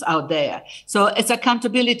conditions out there. So it's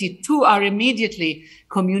accountability to our immediately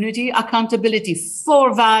community, accountability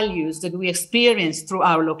for values that we experience through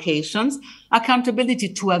our locations,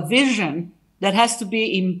 accountability to a vision that has to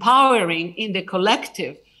be empowering in the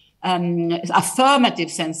collective, affirmative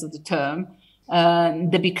sense of the term,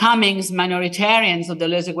 the becomings, minoritarians, or the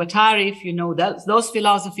laissez-faire, if you know that, those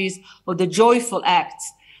philosophies, or the joyful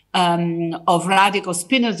acts of radical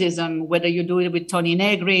Spinozism, whether you do it with Tony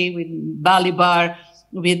Negri, with Balibar,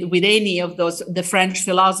 with any of those, the French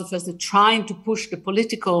philosophers that are trying to push the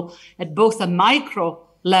political at both a micro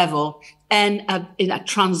level and in a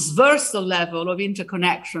transversal level of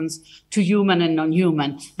interconnections to human and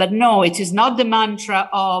non-human. But no, it is not the mantra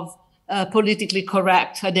of politically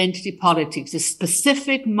correct identity politics. The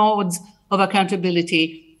specific modes of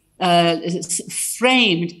accountability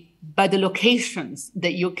framed by the locations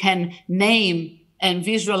that you can name and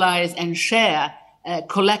visualize and share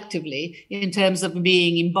collectively in terms of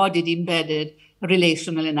being embodied, embedded,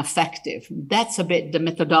 relational, and affective. That's a bit the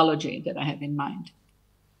methodology that I have in mind.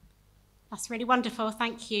 That's really wonderful.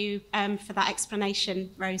 Thank you for that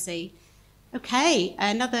explanation, Rosi. Okay,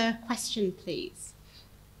 another question, please.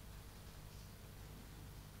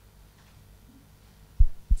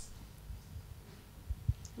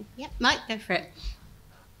 Yep, Mike, go for it.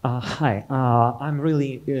 Hi, I'm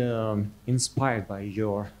really inspired by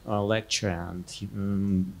your lecture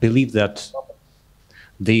and believe that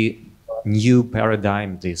the new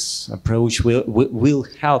paradigm, this approach will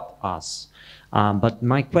help us. But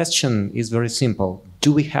my question is very simple.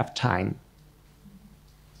 Do we have time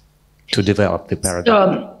to develop the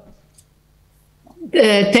paradigm?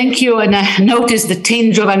 Thank you, and I noticed the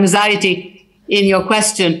tinge of anxiety in your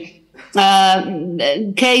question.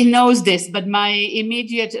 Kay knows this, but my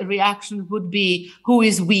immediate reaction would be, who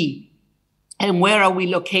is we? And where are we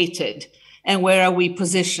located? And where are we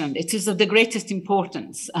positioned? It is of the greatest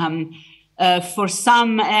importance. For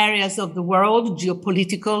some areas of the world,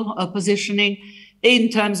 geopolitical positioning, in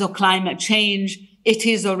terms of climate change, it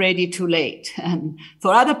is already too late.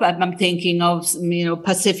 For other, I'm thinking of,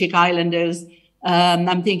 Pacific Islanders.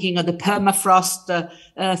 I'm thinking of the permafrost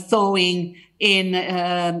thawing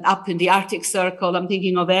up in the Arctic Circle. I'm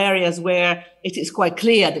thinking of areas where it is quite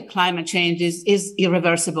clear that climate change is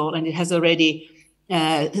irreversible, and it has already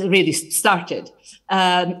really started.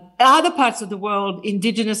 Other parts of the world,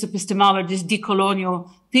 indigenous epistemologists,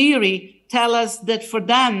 decolonial theory, tell us that for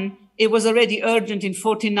them, it was already urgent in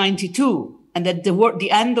 1492, and that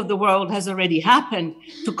the end of the world has already happened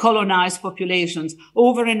to colonized populations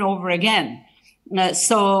over and over again.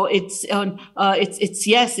 So it's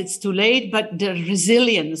yes, it's too late, but the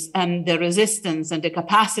resilience and the resistance and the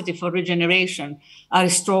capacity for regeneration are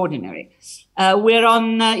extraordinary. We're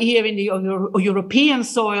on here in the European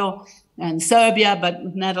soil and Serbia,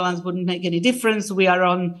 but Netherlands wouldn't make any difference. We are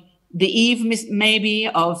on the eve maybe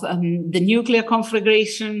of the nuclear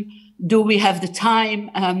conflagration. Do we have the time?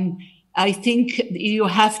 I think you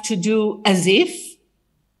have to do as if,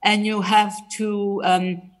 and you have to,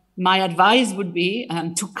 my advice would be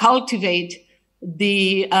to cultivate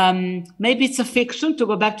the, maybe it's a fiction, to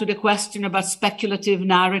go back to the question about speculative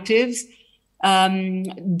narratives,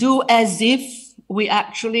 do as if we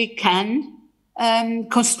actually can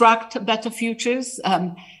construct better futures.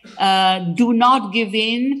 Do not give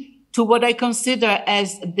in to what I consider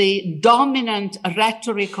as the dominant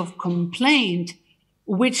rhetoric of complaint,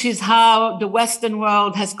 which is how the Western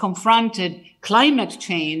world has confronted climate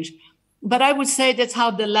change. But I would say that's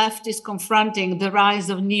how the left is confronting the rise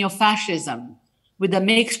of neo-fascism, with a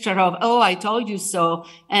mixture of, oh, I told you so,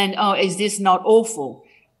 and oh, is this not awful?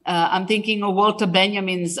 I'm thinking of Walter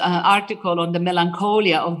Benjamin's article on the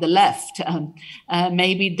melancholia of the left.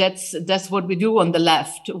 Maybe that's what we do on the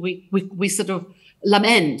left. We sort of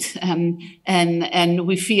lament and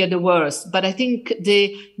we fear the worst. But I think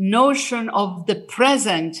the notion of the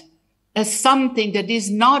present as something that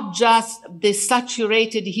is not just the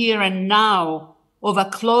saturated here and now of a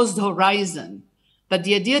closed horizon, but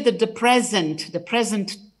the idea that the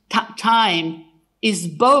present time is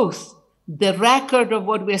both the record of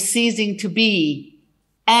what we're ceasing to be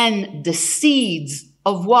and the seeds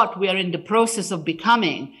of what we are in the process of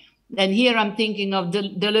becoming. And here I'm thinking of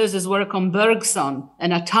Deleuze's work on Bergson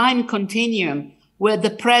and a time continuum where the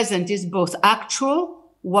present is both actual,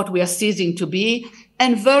 what we are ceasing to be,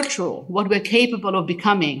 and virtual, what we're capable of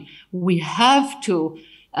becoming. We have to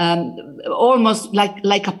almost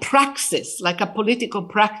like a praxis, like a political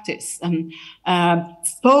practice,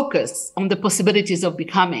 focus on the possibilities of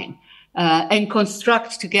becoming and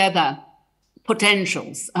construct together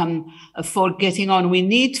potentials for getting on. We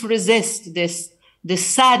need to resist this the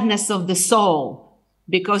sadness of the soul,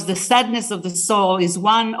 because the sadness of the soul is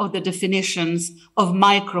one of the definitions of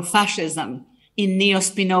microfascism in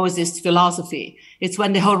neo-Spinozist philosophy. It's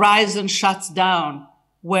when the horizon shuts down,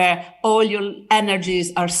 where all your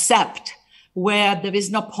energies are sapped, where there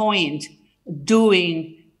is no point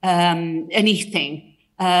doing anything,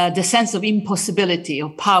 the sense of impossibility,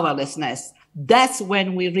 of powerlessness. That's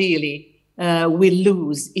when we really will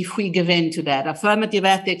lose if we give in to that. Affirmative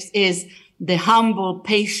ethics is the humble,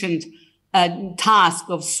 patient task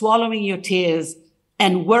of swallowing your tears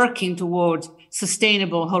and working towards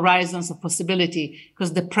sustainable horizons of possibility,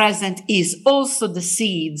 because the present is also the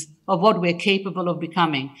seeds of what we're capable of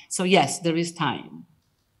becoming. So yes, there is time.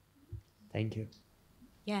 Thank you.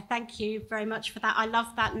 Yeah, thank you very much for that. I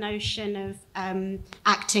love that notion of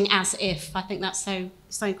acting as if. I think that's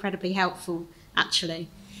so incredibly helpful, actually.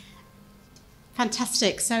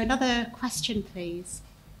 Fantastic. So another question, please.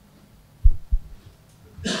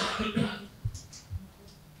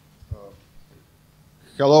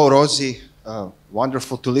 Hello, Rosi.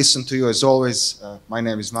 Wonderful to listen to you as always. My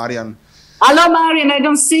name is Marian. Hello, Marian. I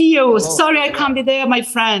don't see you. Hello. Sorry, I can't be there, my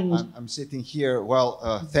friend. I'm sitting here. Well,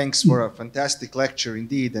 thanks for a fantastic lecture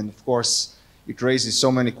indeed. And of course, it raises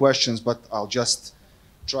so many questions, but I'll just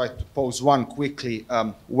try to pose one quickly.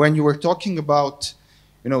 When you were talking about,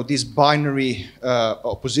 these binary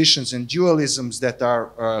oppositions and dualisms that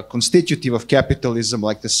are constitutive of capitalism,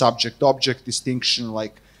 like the subject-object distinction,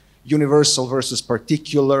 like universal versus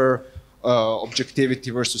particular,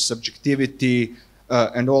 objectivity versus subjectivity,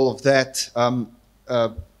 and all of that.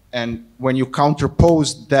 And when you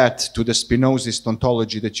counterposed that to the Spinozist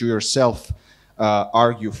ontology that you yourself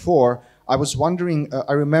argue for, I was wondering,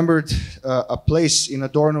 I remembered a place in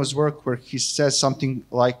Adorno's work where he says something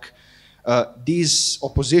like, these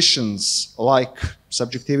oppositions, like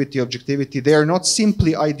subjectivity, objectivity, they are not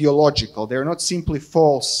simply ideological, they are not simply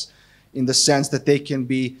false in the sense that they can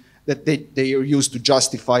be, that they are used to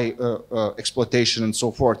justify exploitation and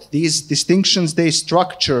so forth. These distinctions, they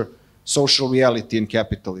structure social reality in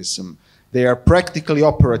capitalism. They are practically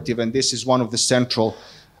operative, and this is one of the central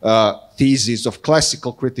theses of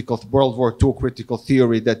classical World War II critical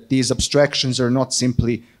theory, that these abstractions are not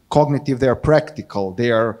simply cognitive, they are practical.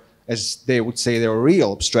 They are, as they would say, they are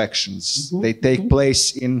real abstractions. They take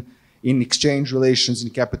place in exchange relations,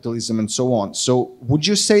 in capitalism, and so on. So would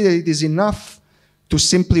you say that it is enough to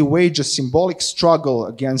simply wage a symbolic struggle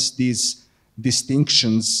against these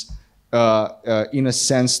distinctions in a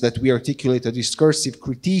sense that we articulate a discursive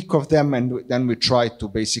critique of them and then we try to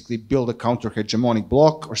basically build a counter-hegemonic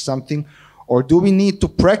bloc or something? Or do we need to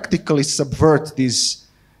practically subvert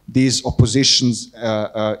these oppositions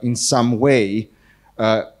in some way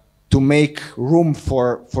to make room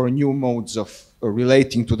for new modes of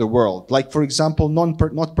relating to the world? Like, for example,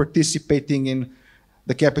 not participating in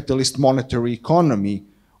the capitalist monetary economy,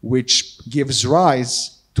 which gives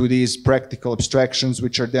rise to these practical abstractions,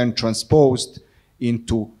 which are then transposed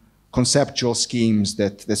into conceptual schemes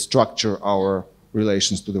that structure our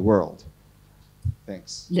relations to the world.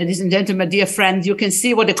 Thanks. Ladies and gentlemen, dear friends, you can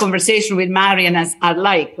see what the conversation with Marian are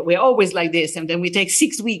like. We're always like this, and then we take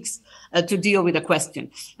 6 weeks to deal with a question.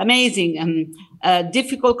 Amazing,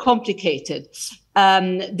 difficult, complicated.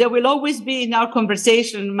 There will always be in our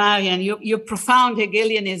conversation, Marian, your profound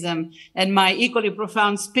Hegelianism and my equally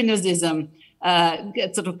profound Spinozism,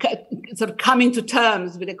 sort of coming to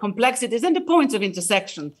terms with the complexities and the points of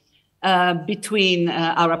intersection between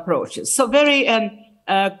our approaches. So very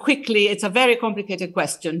quickly, it's a very complicated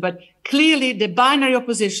question, but clearly the binary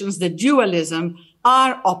oppositions, the dualism,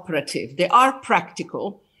 are operative. They are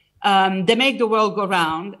practical. They make the world go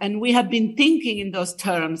round, and we have been thinking in those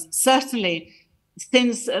terms, certainly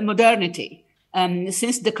since modernity,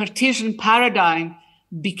 since the Cartesian paradigm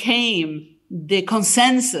became the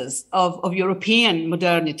consensus of European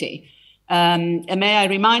modernity. And may I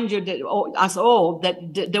remind you, that, us all,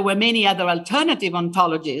 that there were many other alternative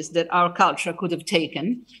ontologies that our culture could have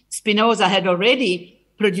taken. Spinoza had already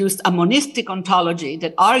produced a monistic ontology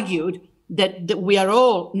that argued that we are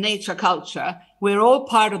all nature culture. We're all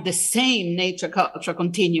part of the same nature culture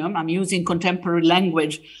continuum. I'm using contemporary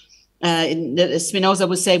language. Spinoza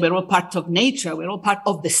would say we're all part of nature. We're all part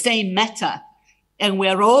of the same matter. And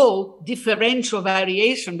we're all differential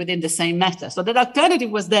variation within the same matter. So that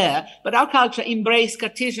alternative was there, but our culture embraced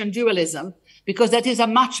Cartesian dualism because that is a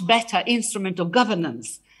much better instrument of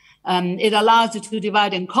governance. It allows you to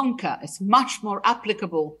divide and conquer. It's much more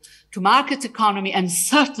applicable to market economy and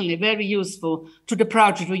certainly very useful to the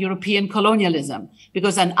project of European colonialism,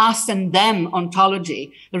 because an us and them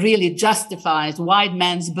ontology really justifies white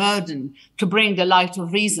man's burden to bring the light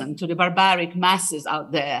of reason to the barbaric masses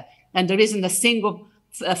out there And there isn't a single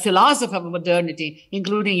philosopher of modernity,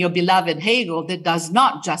 including your beloved Hegel, that does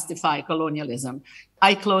not justify colonialism.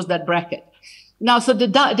 I close that bracket. Now, so the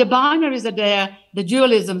binaries are there, the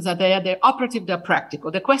dualisms are there, they're operative, they're practical.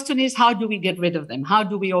 The question is, how do we get rid of them? How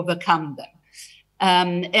do we overcome them?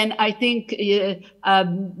 And I think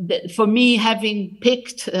for me, having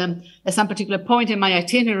picked at some particular point in my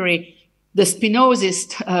itinerary, the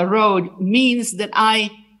Spinozist road means that I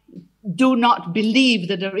do not believe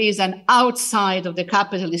that there is an outside of the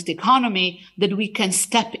capitalist economy that we can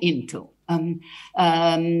step into. And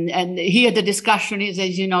here the discussion is,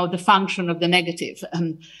 as you know, the function of the negative.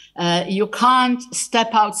 You can't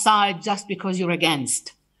step outside just because you're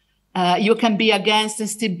against. You can be against and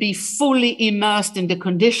still be fully immersed in the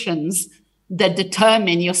conditions that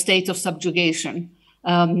determine your state of subjugation,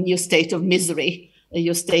 your state of misery,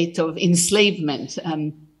 your state of enslavement.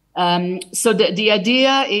 So the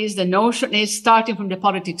idea is, the notion is, starting from the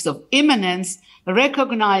politics of immanence,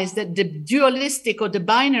 recognize that the dualistic or the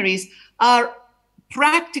binaries are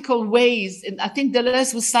practical ways, and I think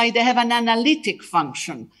Deleuze would say they have an analytic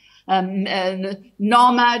function.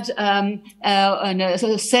 Nomad,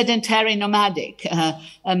 sedentary nomadic,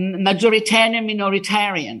 majoritarian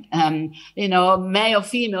minoritarian, male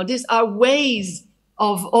female. These are ways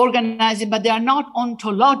of organizing, but they are not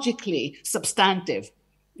ontologically substantive.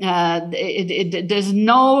 There's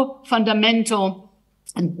no fundamental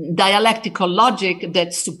dialectical logic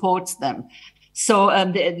that supports them. So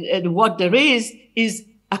what there is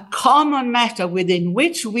a common matter within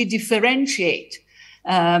which we differentiate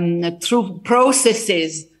through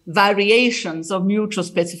processes, variations of mutual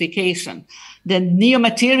specification. The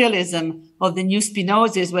neo-materialism of the new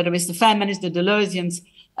Spinozis, whether it's the feminists, the Deleuzians,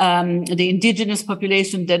 the indigenous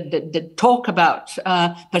population that talk about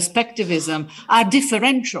perspectivism, are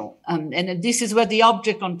differential. And this is where the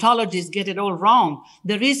object ontologies get it all wrong.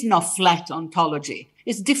 There is no flat ontology.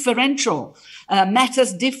 It's differential.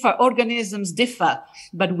 Matters differ, organisms differ,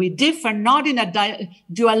 but we differ not in a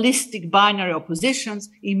dualistic binary oppositions,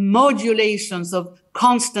 in modulations of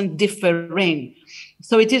constant differing.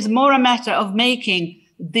 So it is more a matter of making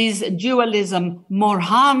this dualism more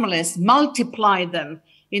harmless, multiply them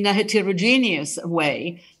in a heterogeneous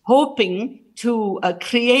way, hoping to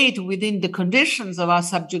create within the conditions of our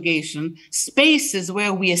subjugation spaces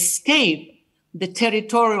where we escape the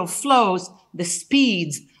territorial flows, the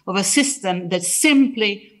speeds of a system that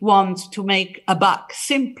simply wants to make a buck,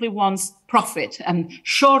 simply wants profit, and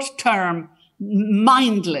short-term,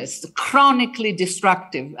 mindless, chronically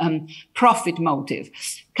destructive profit motive.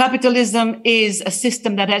 Capitalism is a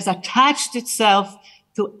system that has attached itself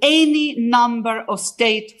to any number of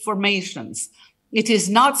state formations. It is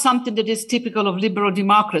not something that is typical of liberal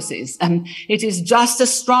democracies. It is just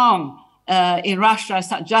as strong in Russia,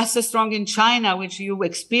 just as strong in China, which you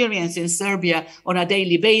experience in Serbia on a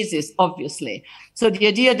daily basis, obviously. So the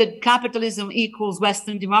idea that capitalism equals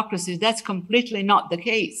Western democracies, that's completely not the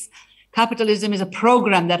case. Capitalism is a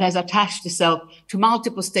program that has attached itself to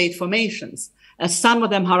multiple state formations. Some of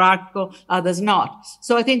them hierarchical, others not.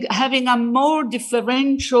 So I think having a more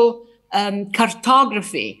differential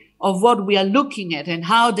cartography of what we are looking at and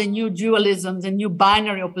how the new dualisms and new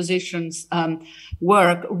binary oppositions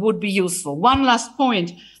work would be useful. One last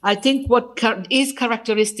point. I think what is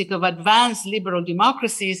characteristic of advanced liberal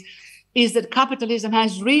democracies is that capitalism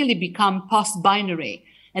has really become post-binary.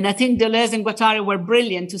 And I think Deleuze and Guattari were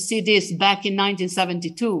brilliant to see this back in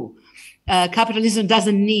 1972. Capitalism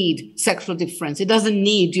doesn't need sexual difference. It doesn't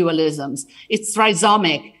need dualisms. It's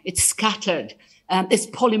rhizomic. It's scattered. It's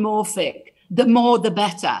polymorphic. The more, the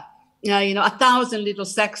better. 1,000 little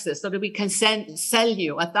sexes so that we can sell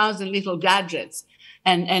you 1,000 little gadgets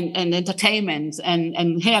and entertainment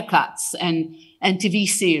and haircuts and TV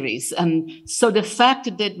series. So the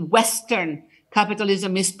fact that Western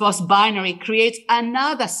capitalism is post-binary creates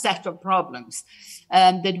another set of problems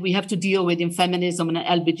that we have to deal with in feminism and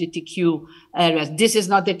LGBTQ areas. This is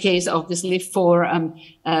not the case, obviously, for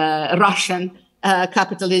Russian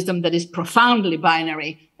capitalism that is profoundly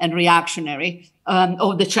binary and reactionary,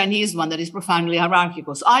 or the Chinese one that is profoundly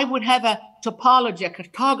hierarchical. So I would have a topology, a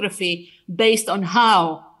cartography based on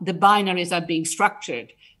how the binaries are being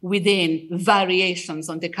structured within variations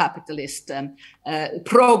on the capitalist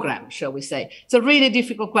program, shall we say. It's a really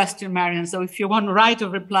difficult question, Marian. So if you want to write a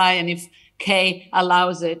reply and if Kay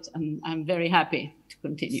allows it, I'm very happy to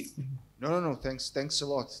continue. No. Thanks a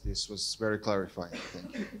lot. This was very clarifying.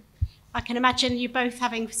 Thank you. I can imagine you both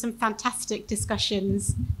having some fantastic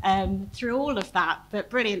discussions through all of that, but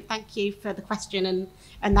brilliant. Thank you for the question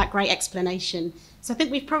and that great explanation. So I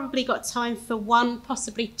think we've probably got time for one,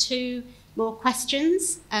 possibly two more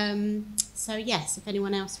questions. So yes, if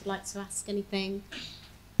anyone else would like to ask anything.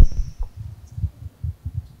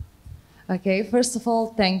 Okay, first of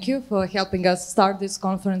all, thank you for helping us start this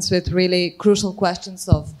conference with really crucial questions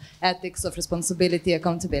of ethics, of responsibility,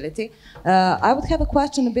 accountability. I would have a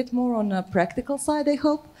question a bit more on a practical side, I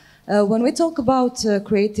hope. When we talk about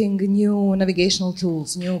creating new navigational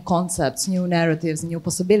tools, new concepts, new narratives, new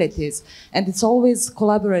possibilities, and it's always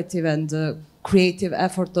collaborative and creative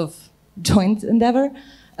effort of joint endeavor,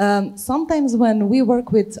 sometimes when we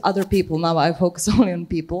work with other people, now I focus only on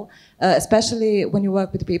people, especially when you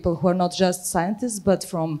work with people who are not just scientists, but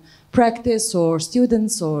from practice or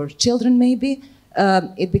students or children maybe,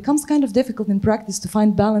 it becomes kind of difficult in practice to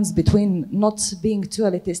find balance between not being too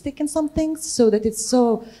elitistic in some things, so that it's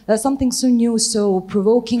so something so new, so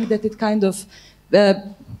provoking that it kind of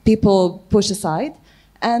people push aside,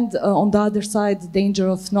 and on the other side, the danger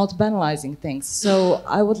of not banalizing things. So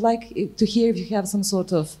I would like to hear if you have some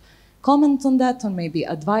sort of comment on that, or maybe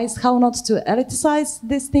advice how not to eliticize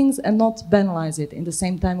these things and not banalize it in the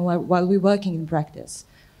same time while we're working in practice.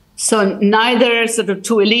 So neither sort of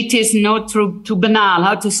too elitist nor too banal,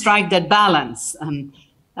 how to strike that balance.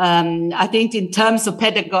 I think in terms of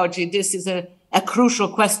pedagogy, this is a crucial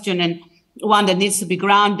question and one that needs to be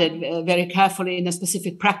grounded very carefully in a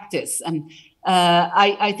specific practice. And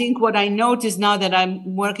I think what I notice now that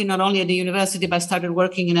I'm working not only at the university, but I started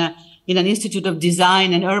working in an institute of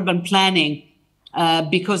design and urban planning,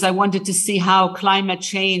 because I wanted to see how climate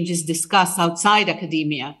change is discussed outside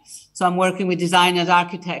academia. So I'm working with designers,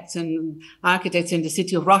 architects in the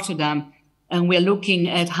city of Rotterdam, and we're looking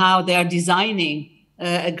at how they are designing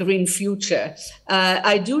a green future.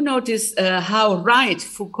 I do notice how right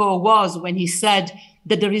Foucault was when he said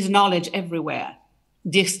that there is knowledge everywhere.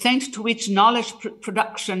 The extent to which knowledge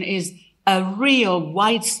production is a real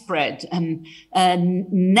widespread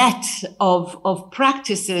net of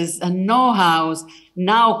practices and know-hows,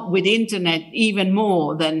 now with internet even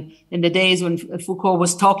more than in the days when Foucault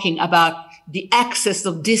was talking about the access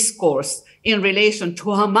of discourse in relation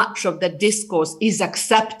to how much of that discourse is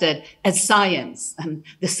accepted as science, and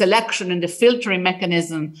the selection and the filtering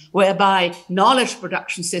mechanism whereby knowledge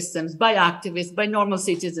production systems by activists, by normal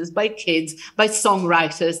citizens, by kids, by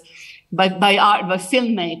songwriters, by art, by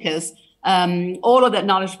filmmakers, all of that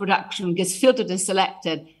knowledge production gets filtered and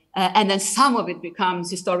selected, and then some of it becomes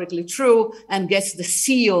historically true and gets the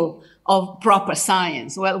seal of proper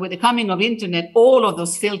science. Well, with the coming of internet, all of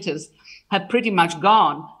those filters have pretty much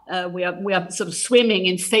gone. We are sort of swimming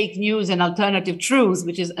in fake news and alternative truths,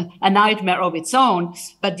 which is a nightmare of its own.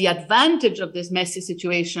 But the advantage of this messy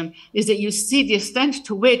situation is that you see the extent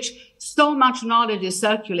to which so much knowledge is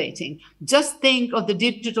circulating. Just think of the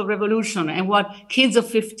digital revolution and what kids of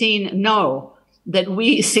 15 know that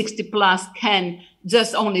we 60 plus can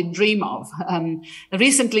just only dream of.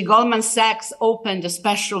 Recently, Goldman Sachs opened a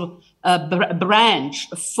special branch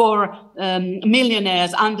for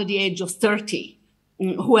millionaires under the age of 30.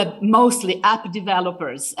 Who are mostly app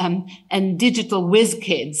developers and digital whiz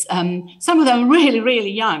kids, some of them really, really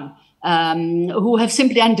young, who have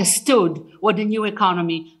simply understood what the new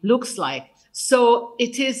economy looks like. So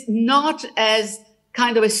it is not as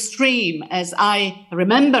kind of extreme as I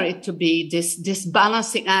remember it to be, this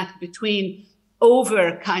balancing act between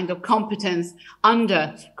over kind of competence,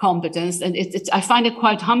 under competence. And I find it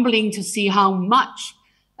quite humbling to see how much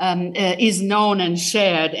is known and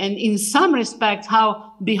shared, and in some respects,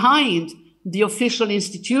 how behind the official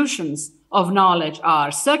institutions of knowledge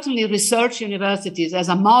are. Certainly research universities as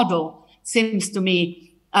a model seems to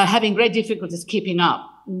me having great difficulties keeping up.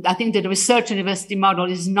 I think that the research university model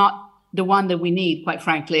is not the one that we need, quite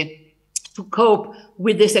frankly, to cope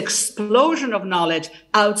with this explosion of knowledge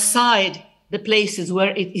outside the places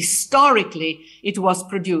where historically it was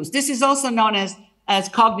produced. This is also known as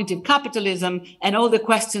cognitive capitalism, and all the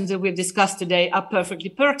questions that we've discussed today are perfectly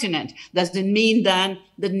pertinent. Does it mean then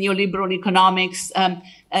that neoliberal economics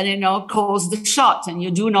calls the shot? And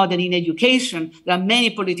you do know that in education, there are many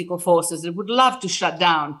political forces that would love to shut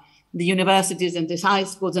down the universities and the high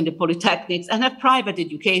schools and the polytechnics and have private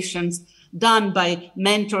educations done by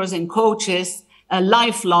mentors and coaches,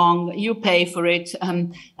 lifelong. You pay for it.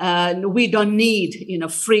 We don't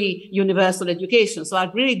need, free universal education. So I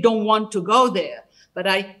really don't want to go there. But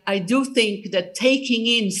I do think that taking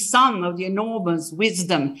in some of the enormous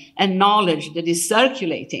wisdom and knowledge that is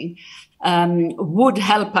circulating would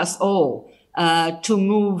help us all to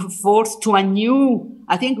move forth to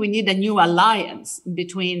I think we need a new alliance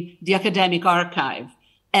between the academic archive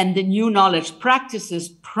and the new knowledge practices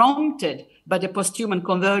prompted but the post-human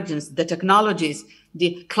convergence, the technologies,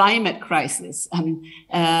 the climate crisis. And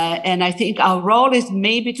I think our role is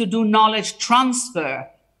maybe to do knowledge transfer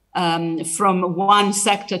from one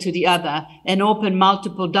sector to the other and open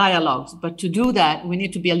multiple dialogues. But to do that, we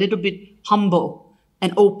need to be a little bit humble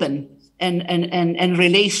and open and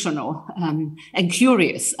relational and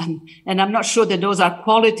curious. And I'm not sure that those are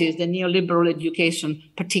qualities that neoliberal education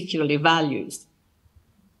particularly values.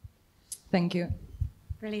 Thank you.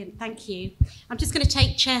 Brilliant, thank you. I'm just going to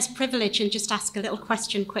take chair's privilege and just ask a little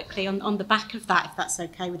question quickly on the back of that, if that's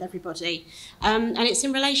okay with everybody. And it's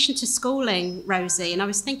in relation to schooling, Rosi, and I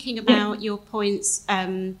was thinking about your points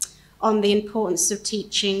on the importance of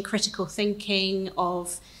teaching critical thinking,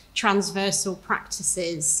 of transversal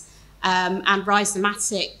practices, and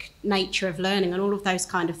rhizomatic nature of learning and all of those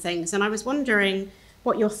kind of things. And I was wondering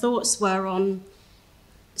what your thoughts were on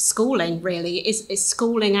schooling, really. Is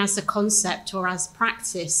schooling as a concept or as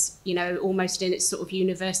practice, you know, almost in its sort of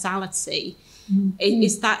universality,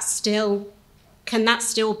 is that still, can that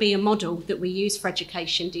still be a model that we use for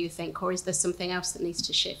education, do you think, or is there something else that needs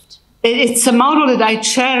to shift? It's a model that I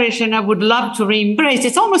cherish and I would love to re-embrace.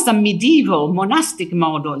 It's almost a medieval monastic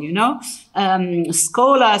model, you know,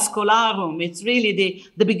 schola scholarum. It's really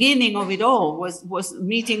the beginning of it all was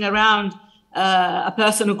meeting around a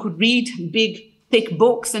person who could read big, thick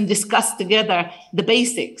books and discuss together the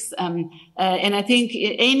basics. And I think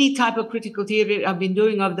any type of critical theory I've been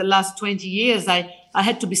doing over the last 20 years, I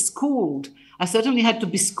had to be schooled. I certainly had to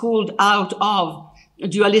be schooled out of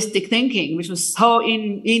dualistic thinking, which was so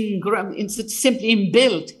simply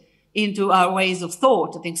inbuilt into our ways of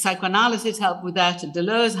thought. I think psychoanalysis helped with that,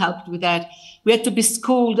 Deleuze helped with that. We had to be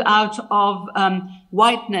schooled out of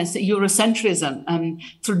whiteness, Eurocentrism,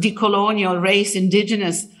 through decolonial, race,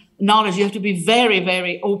 indigenous knowledge. You have to be very,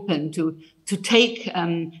 very open to take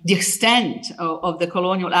the extent of the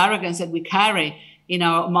colonial arrogance that we carry in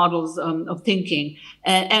our models of thinking.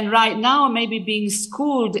 And right now, maybe being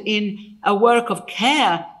schooled in a work of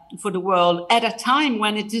care for the world at a time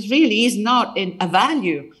when it really is not in a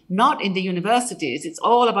value, not in the universities. It's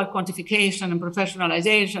all about quantification and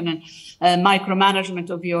professionalization and micromanagement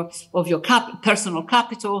of your personal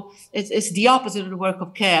capital. It's the opposite of the work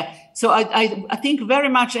of care. So I think very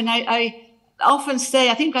much, and I often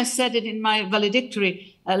say, I think I said it in my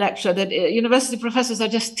valedictory lecture, that university professors are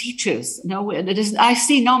just teachers. You know, I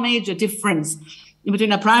see no major difference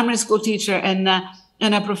between a primary school teacher and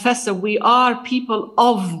a professor. We are people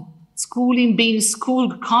of schooling, being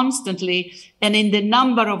schooled constantly, and in the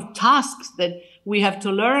number of tasks that we have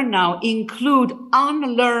to learn now include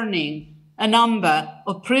unlearning a number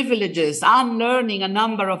of privileges, unlearning a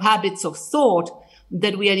number of habits of thought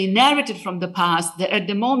that we had inherited from the past, that at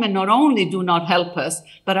the moment not only do not help us,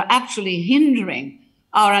 but are actually hindering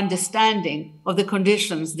our understanding of the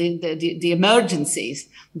conditions, the emergencies,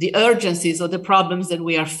 the urgencies of the problems that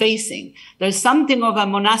we are facing. There's something of a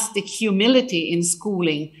monastic humility in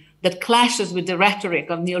schooling that clashes with the rhetoric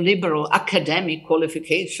of neoliberal academic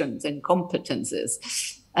qualifications and competences.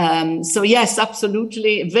 So yes,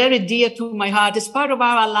 absolutely, very dear to my heart. It's part of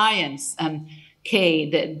our alliance, Kay,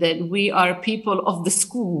 that we are people of the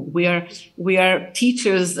school. We are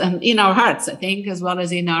teachers in our hearts, I think, as well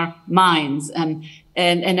as in our minds.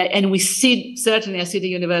 And we see, certainly I see the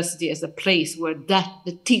university as a place where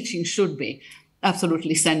the teaching should be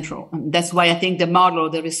absolutely central. And that's why I think the model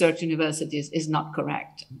of the research universities is not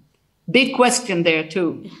correct. Big question there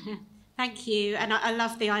too. Thank you. And I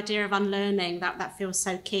love the idea of unlearning. That feels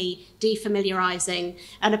so key, defamiliarising.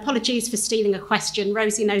 And apologies for stealing a question.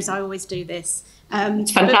 Rosi knows I always do this.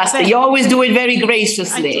 It's fantastic. You always do it very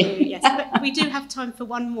graciously. I do, yes. But we do have time for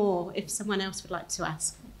one more if someone else would like to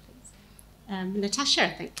ask. Natasha, I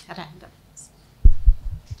think, had a hand up.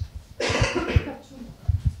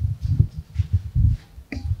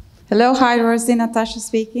 Hello, hi, Rosi, Natasha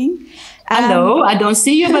speaking. Hello, I don't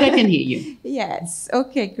see you, but I can hear you. Yes,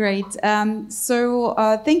 okay, great. So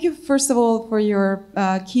thank you, first of all, for your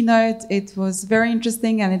keynote. It was very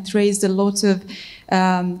interesting and it raised a lot of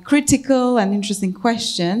critical and interesting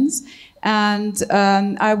questions. And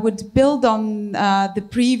I would build on the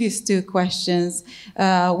previous two questions,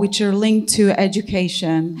 which are linked to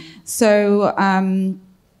education. So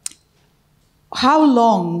how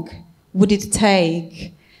long would it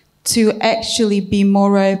take to actually be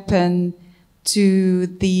more open to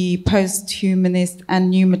the post-humanist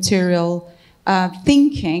and new material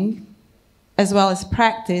thinking, as well as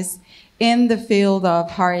practice, in the field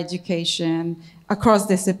of higher education across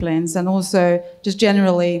disciplines, and also just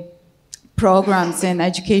generally programs in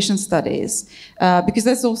education studies, because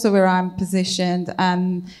that's also where I'm positioned.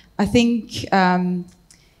 And I think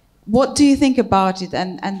what do you think about it,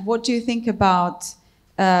 and what do you think about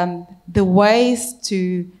the ways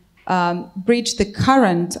to bridge the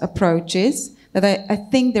current approaches that I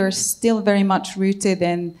think they're still very much rooted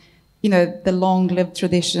in, you know, the long-lived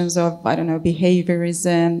traditions of, I don't know,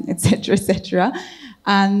 behaviorism, etc.,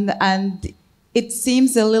 and it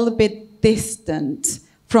seems a little bit distant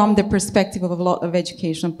from the perspective of a lot of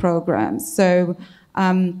educational programs. So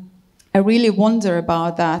I really wonder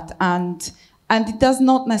about that, and it does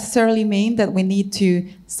not necessarily mean that we need to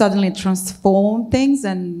suddenly transform things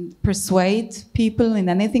and persuade people in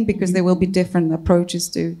anything, because there will be different approaches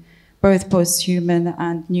to both post-human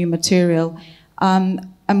and new material. I'm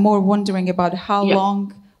more wondering about how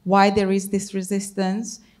long, why there is this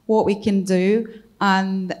resistance, what we can do,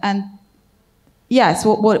 and yes,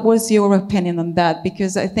 what was your opinion on that?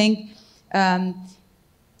 Because I think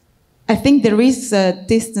there is a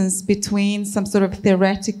distance between some sort of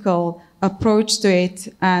theoretical approach to it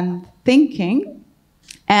and thinking,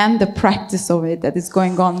 and the practice of it that is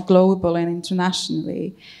going on globally and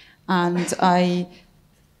internationally. And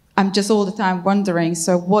I'm just all the time wondering,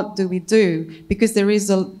 so what do we do? Because there is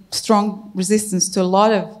a strong resistance to a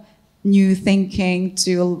lot of new thinking,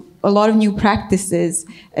 to a lot of new practices,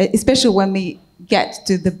 especially when we get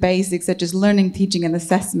to the basics such as learning, teaching, and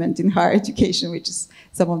assessment in higher education, which is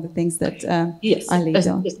some of the things that I lead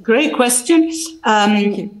on. Yes, great question.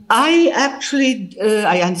 Thank you. I actually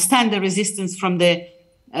I understand the resistance from the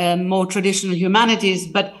more traditional humanities,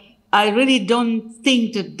 but I really don't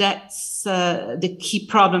think that that's the key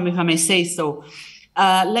problem, if I may say so.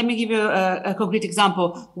 Let me give you a concrete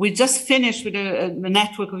example. We just finished with a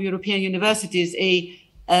network of European universities a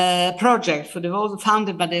project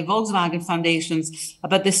founded by the Volkswagen Foundations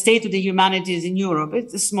about the state of the humanities in Europe.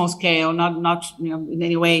 It's a small scale, not in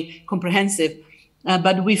any way comprehensive.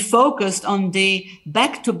 But we focused on the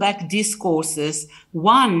back-to-back discourses,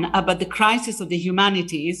 one about the crisis of the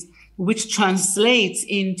humanities, which translates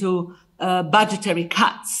into budgetary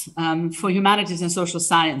cuts for humanities and social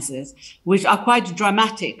sciences, which are quite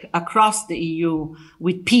dramatic across the EU,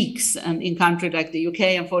 with peaks in countries like the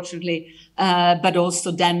UK, unfortunately, but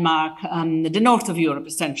also Denmark, the north of Europe,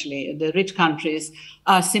 essentially. The rich countries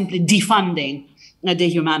are simply defunding the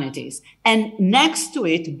humanities. And next to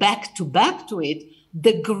it, back to it,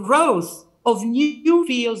 the growth of new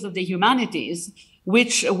fields of the humanities,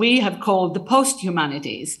 which we have called the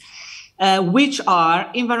post-humanities, which are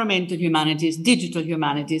environmental humanities, digital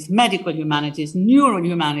humanities, medical humanities, neural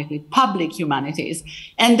humanities, public humanities,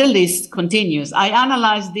 and the list continues. I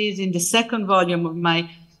analyzed these in the second volume of my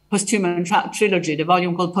posthuman trilogy, the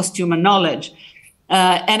volume called Posthuman Knowledge.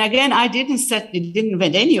 And again, I didn't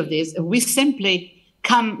invent any of this. We simply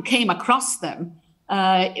came across them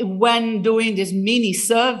when doing this mini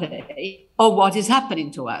survey of what is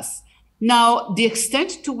happening to us. Now, the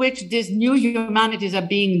extent to which these new humanities are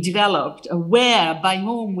being developed, where, by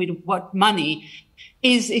whom, with what money,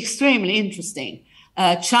 is extremely interesting.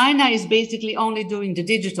 China is basically only doing the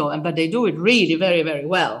digital, but they do it really very, very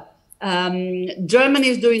well. Germany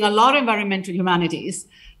is doing a lot of environmental humanities.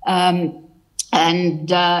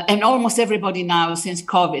 And almost everybody now, since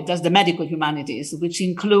COVID, does the medical humanities, which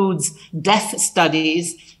includes death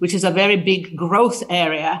studies, which is a very big growth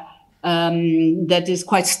area. That is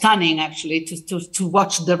quite stunning, actually, to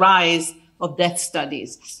watch the rise of death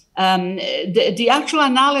studies. The actual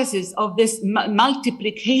analysis of this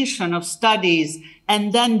multiplication of studies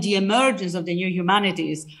and then the emergence of the new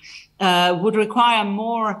humanities would require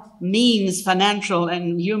more means, financial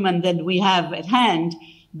and human, than we have at hand.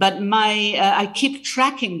 But I keep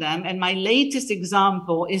tracking them, and my latest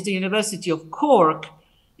example is the University of Cork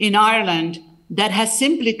in Ireland, that has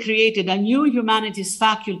simply created a new humanities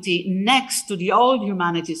faculty next to the old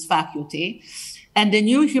humanities faculty. And the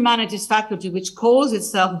new humanities faculty, which calls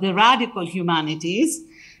itself the radical humanities,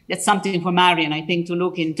 that's something for Marian, I think, to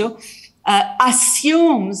look into,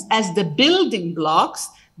 assumes as the building blocks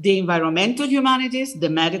the environmental humanities, the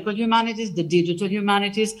medical humanities, the digital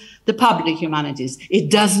humanities, the public humanities. It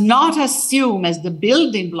does not assume as the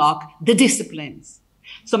building block the disciplines.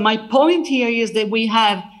 So my point here is that we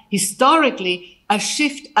have historically a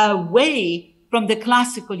shift away from the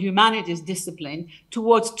classical humanities discipline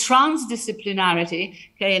towards transdisciplinarity.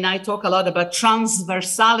 Okay, and I talk a lot about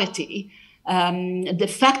transversality, the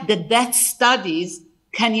fact that studies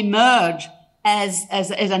can emerge as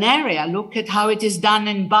an area. Look at how it is done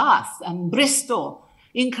in Bath and Bristol.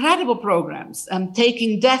 Incredible programs,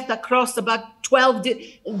 taking death across about 12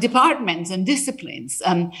 departments and disciplines.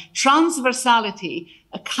 Transversality,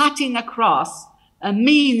 cutting across,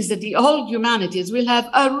 means that the old humanities will have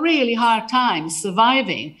a really hard time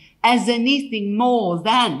surviving as anything more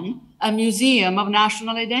than a museum of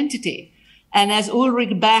national identity. And as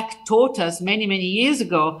Ulrich Beck taught us many, many years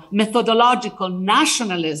ago, methodological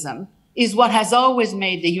nationalism is what has always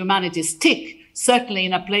made the humanities tick, certainly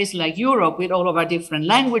in a place like Europe with all of our different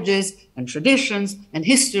languages and traditions and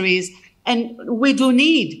histories. And we do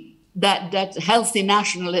need that healthy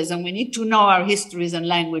nationalism. We need to know our histories and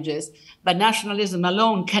languages, but nationalism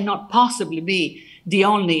alone cannot possibly be the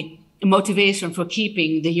only motivation for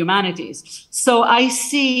keeping the humanities. So I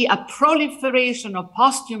see a proliferation of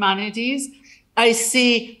post-humanities. I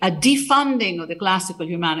see a defunding of the classical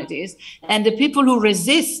humanities, and the people who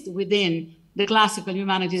resist within the classical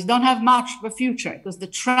humanities don't have much of a future, because the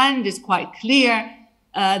trend is quite clear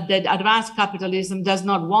that advanced capitalism does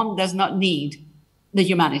not need the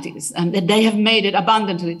humanities, and that they have made it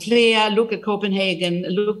abundantly clear. Look at Copenhagen,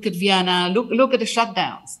 look at Vienna, look at the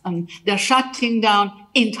shutdowns. They're shutting down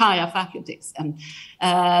entire faculties. And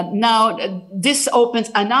now this opens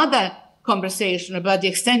another conversation about the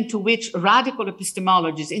extent to which radical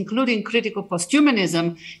epistemologies, including critical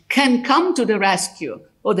posthumanism, can come to the rescue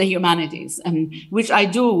of the humanities, which I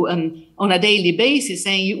do on a daily basis,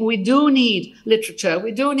 saying we do need literature,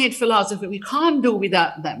 we do need philosophy, we can't do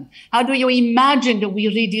without them. How do you imagine that we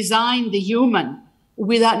redesign the human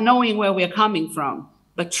without knowing where we're coming from?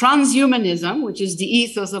 But transhumanism, which is the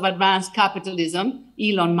ethos of advanced capitalism,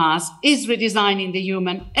 Elon Musk, is redesigning the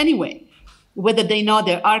human anyway, whether they know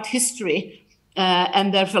their art history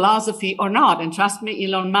and their philosophy or not. And trust me,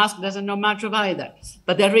 Elon Musk doesn't know much of either,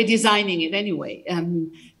 but they're redesigning it anyway.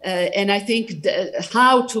 And I think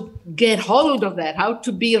how to get hold of that, how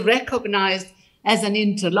to be recognized as an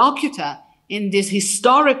interlocutor in this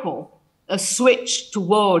historical switch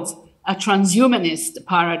towards a transhumanist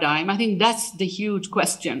paradigm, I think that's the huge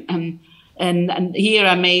question. And here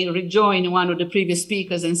I may rejoin one of the previous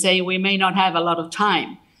speakers and say we may not have a lot of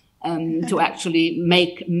time to actually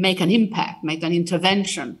make an impact, make an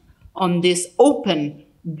intervention on this open,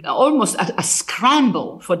 almost a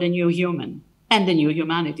scramble for the new human and the new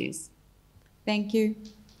humanities. Thank you.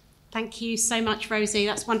 Thank you so much, Rosi.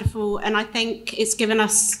 That's wonderful. And I think it's given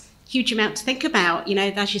us a huge amount to think about. You know,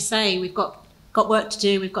 as you say, we've got work to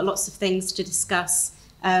do. We've got lots of things to discuss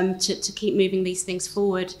to keep moving these things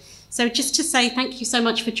forward. So just to say thank you so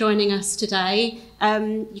much for joining us today.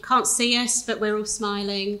 You can't see us, but we're all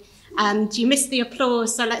smiling. And you missed the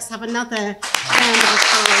applause, so let's have another round of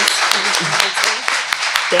applause.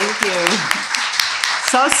 Thank you.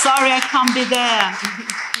 So sorry I can't be there.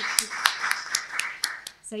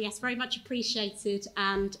 So yes, very much appreciated,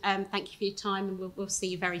 and thank you for your time, and we'll see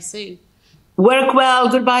you very soon. Work well.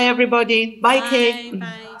 Goodbye, everybody. Bye, Kate.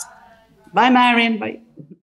 Bye. Bye, Marion. Bye.